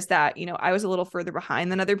realized that, I was a little further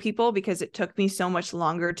behind than other people because it took me so much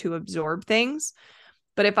longer to absorb things.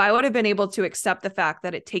 But if I would have been able to accept the fact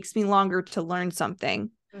that it takes me longer to learn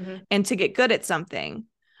something and to get good at something,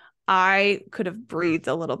 I could have breathed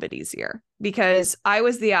a little bit easier because I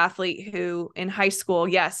was the athlete who in high school,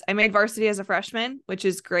 yes, I made varsity as a freshman, which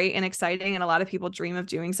is great and exciting. And a lot of people dream of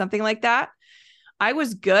doing something like that. I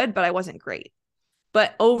was good, but I wasn't great.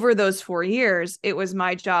 But over those 4 years, it was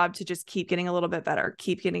my job to just keep getting a little bit better,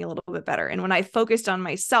 keep getting a little bit better. And when I focused on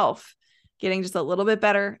myself, getting just a little bit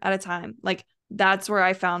better at a time, like that's where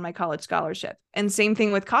I found my college scholarship. And same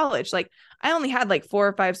thing with college. Like I only had like 4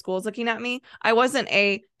 or 5 schools looking at me. I wasn't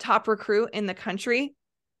a top recruit in the country,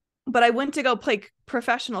 but I went to go play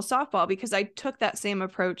professional softball because I took that same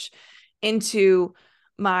approach into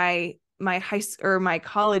my high or my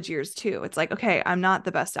college years too. It's like, okay, I'm not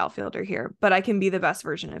the best outfielder here, but I can be the best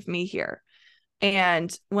version of me here.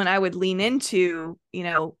 And when I would lean into,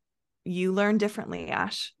 you learn differently,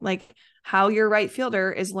 Ash, like how your right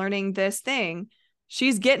fielder is learning this thing.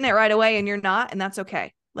 She's getting it right away and you're not, and that's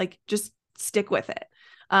okay. Like just stick with it.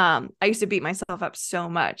 I used to beat myself up so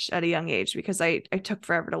much at a young age because I took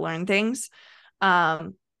forever to learn things.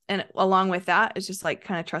 And along with that, it's just like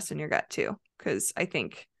kind of trust in your gut too. Cause I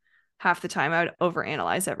think half the time I would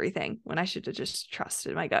overanalyze everything when I should have just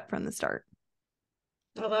trusted my gut from the start.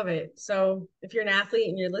 I love it. So if you're an athlete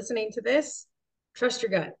and you're listening to this, trust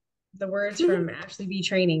your gut. The words from Ashley B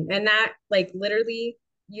training, and that like literally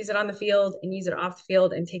use it on the field and use it off the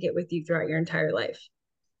field and take it with you throughout your entire life.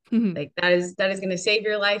 Like that is going to save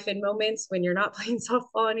your life in moments when you're not playing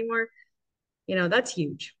softball anymore. That's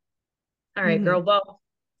huge. All right, girl. Well,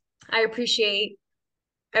 I appreciate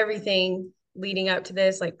everything leading up to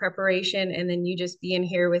this, like preparation, and then you just being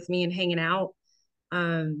here with me and hanging out.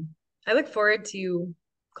 I look forward to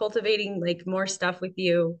cultivating like more stuff with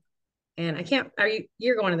you. And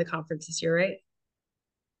you're going to the conference this year, right?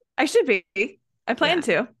 I should be. I plan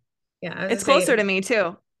to. Yeah. It's closer to me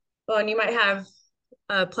too. Well, and you might have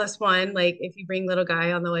 +1, like if you bring little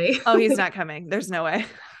guy on the way. Oh, he's not coming. There's no way.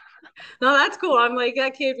 No, that's cool. I'm like,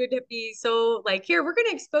 that kid would be so like, here, we're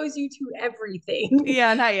gonna expose you to everything.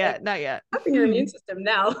 Yeah, not yet. Like, Not yet. having your immune system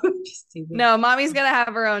now. Just teasing. No, mommy's gonna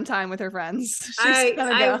have her own time with her friends. She's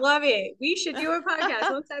gonna I go. love it. We should do a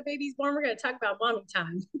podcast. Once that baby's born, we're gonna talk about mommy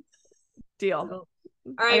time. Deal. So,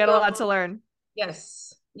 all right, I got girl. a lot to learn.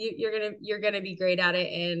 Yes. You're gonna be great at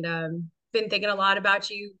it. And been thinking a lot about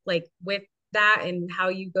you, like with that and how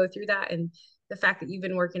you go through that and the fact that you've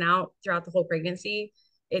been working out throughout the whole pregnancy.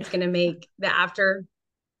 It's gonna make the after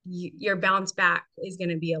your bounce back is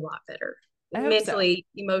gonna be a lot better. Mentally,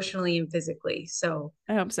 so. Emotionally, and physically. So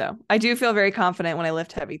I hope so. I do feel very confident when I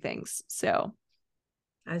lift heavy things. So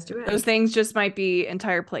as do I. Those things just might be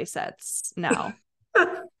entire play sets now.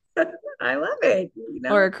 I love it.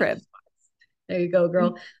 Or a crib. There you go,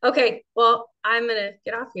 girl. Okay. Well, I'm going to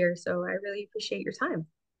get off here. So I really appreciate your time.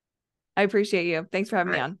 I appreciate you. Thanks for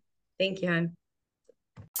having me on. Thank you, hon.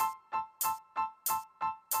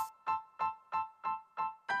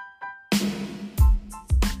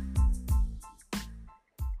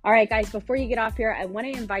 All right, guys, before you get off here, I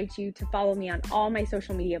want to invite you to follow me on all my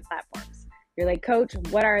social media platforms. You're like, Coach,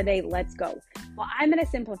 what are they? Let's go. Well, I'm going to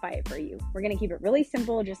simplify it for you. We're going to keep it really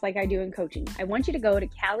simple, just like I do in coaching. I want you to go to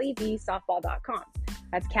CallieVSoftball.com.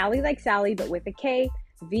 That's Callie like Sally, but with a K,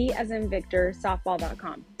 V as in Victor,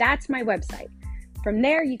 softball.com. That's my website. From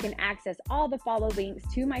there, you can access all the follow links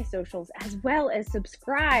to my socials, as well as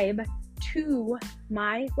subscribe to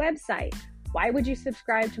my website. Why would you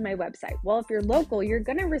subscribe to my website? Well, if you're local, you're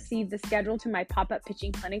going to receive the schedule to my pop-up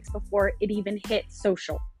pitching clinics before it even hits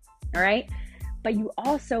social. All right. But you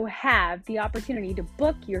also have the opportunity to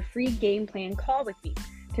book your free game plan call with me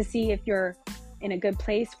to see if you're in a good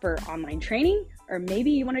place for online training, or maybe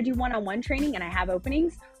you want to do one-on-one training and I have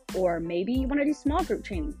openings, or maybe you want to do small group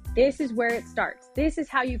training. This is where it starts. This is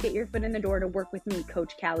how you get your foot in the door to work with me,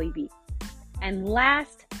 Coach Callie B. And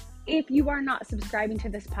last, if you are not subscribing to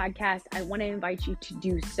this podcast, I want to invite you to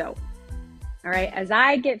do so. All right, as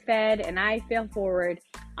I get fed and I fail forward,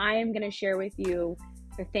 I am going to share with you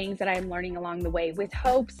the things that I'm learning along the way, with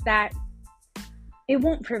hopes that it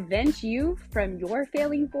won't prevent you from your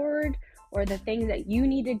failing forward or the things that you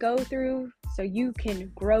need to go through so you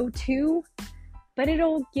can grow too, but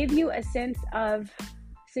it'll give you a sense of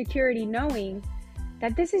security knowing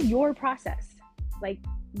that this is your process. Like,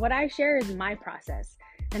 what I share is my process.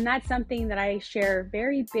 And that's something that I share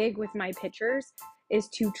very big with my pitchers, is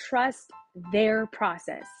to trust their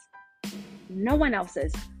process. No one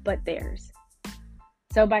else's but theirs.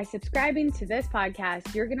 So by subscribing to this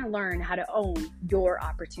podcast, you're going to learn how to own your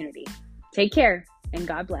opportunity. Take care and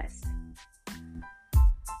God bless.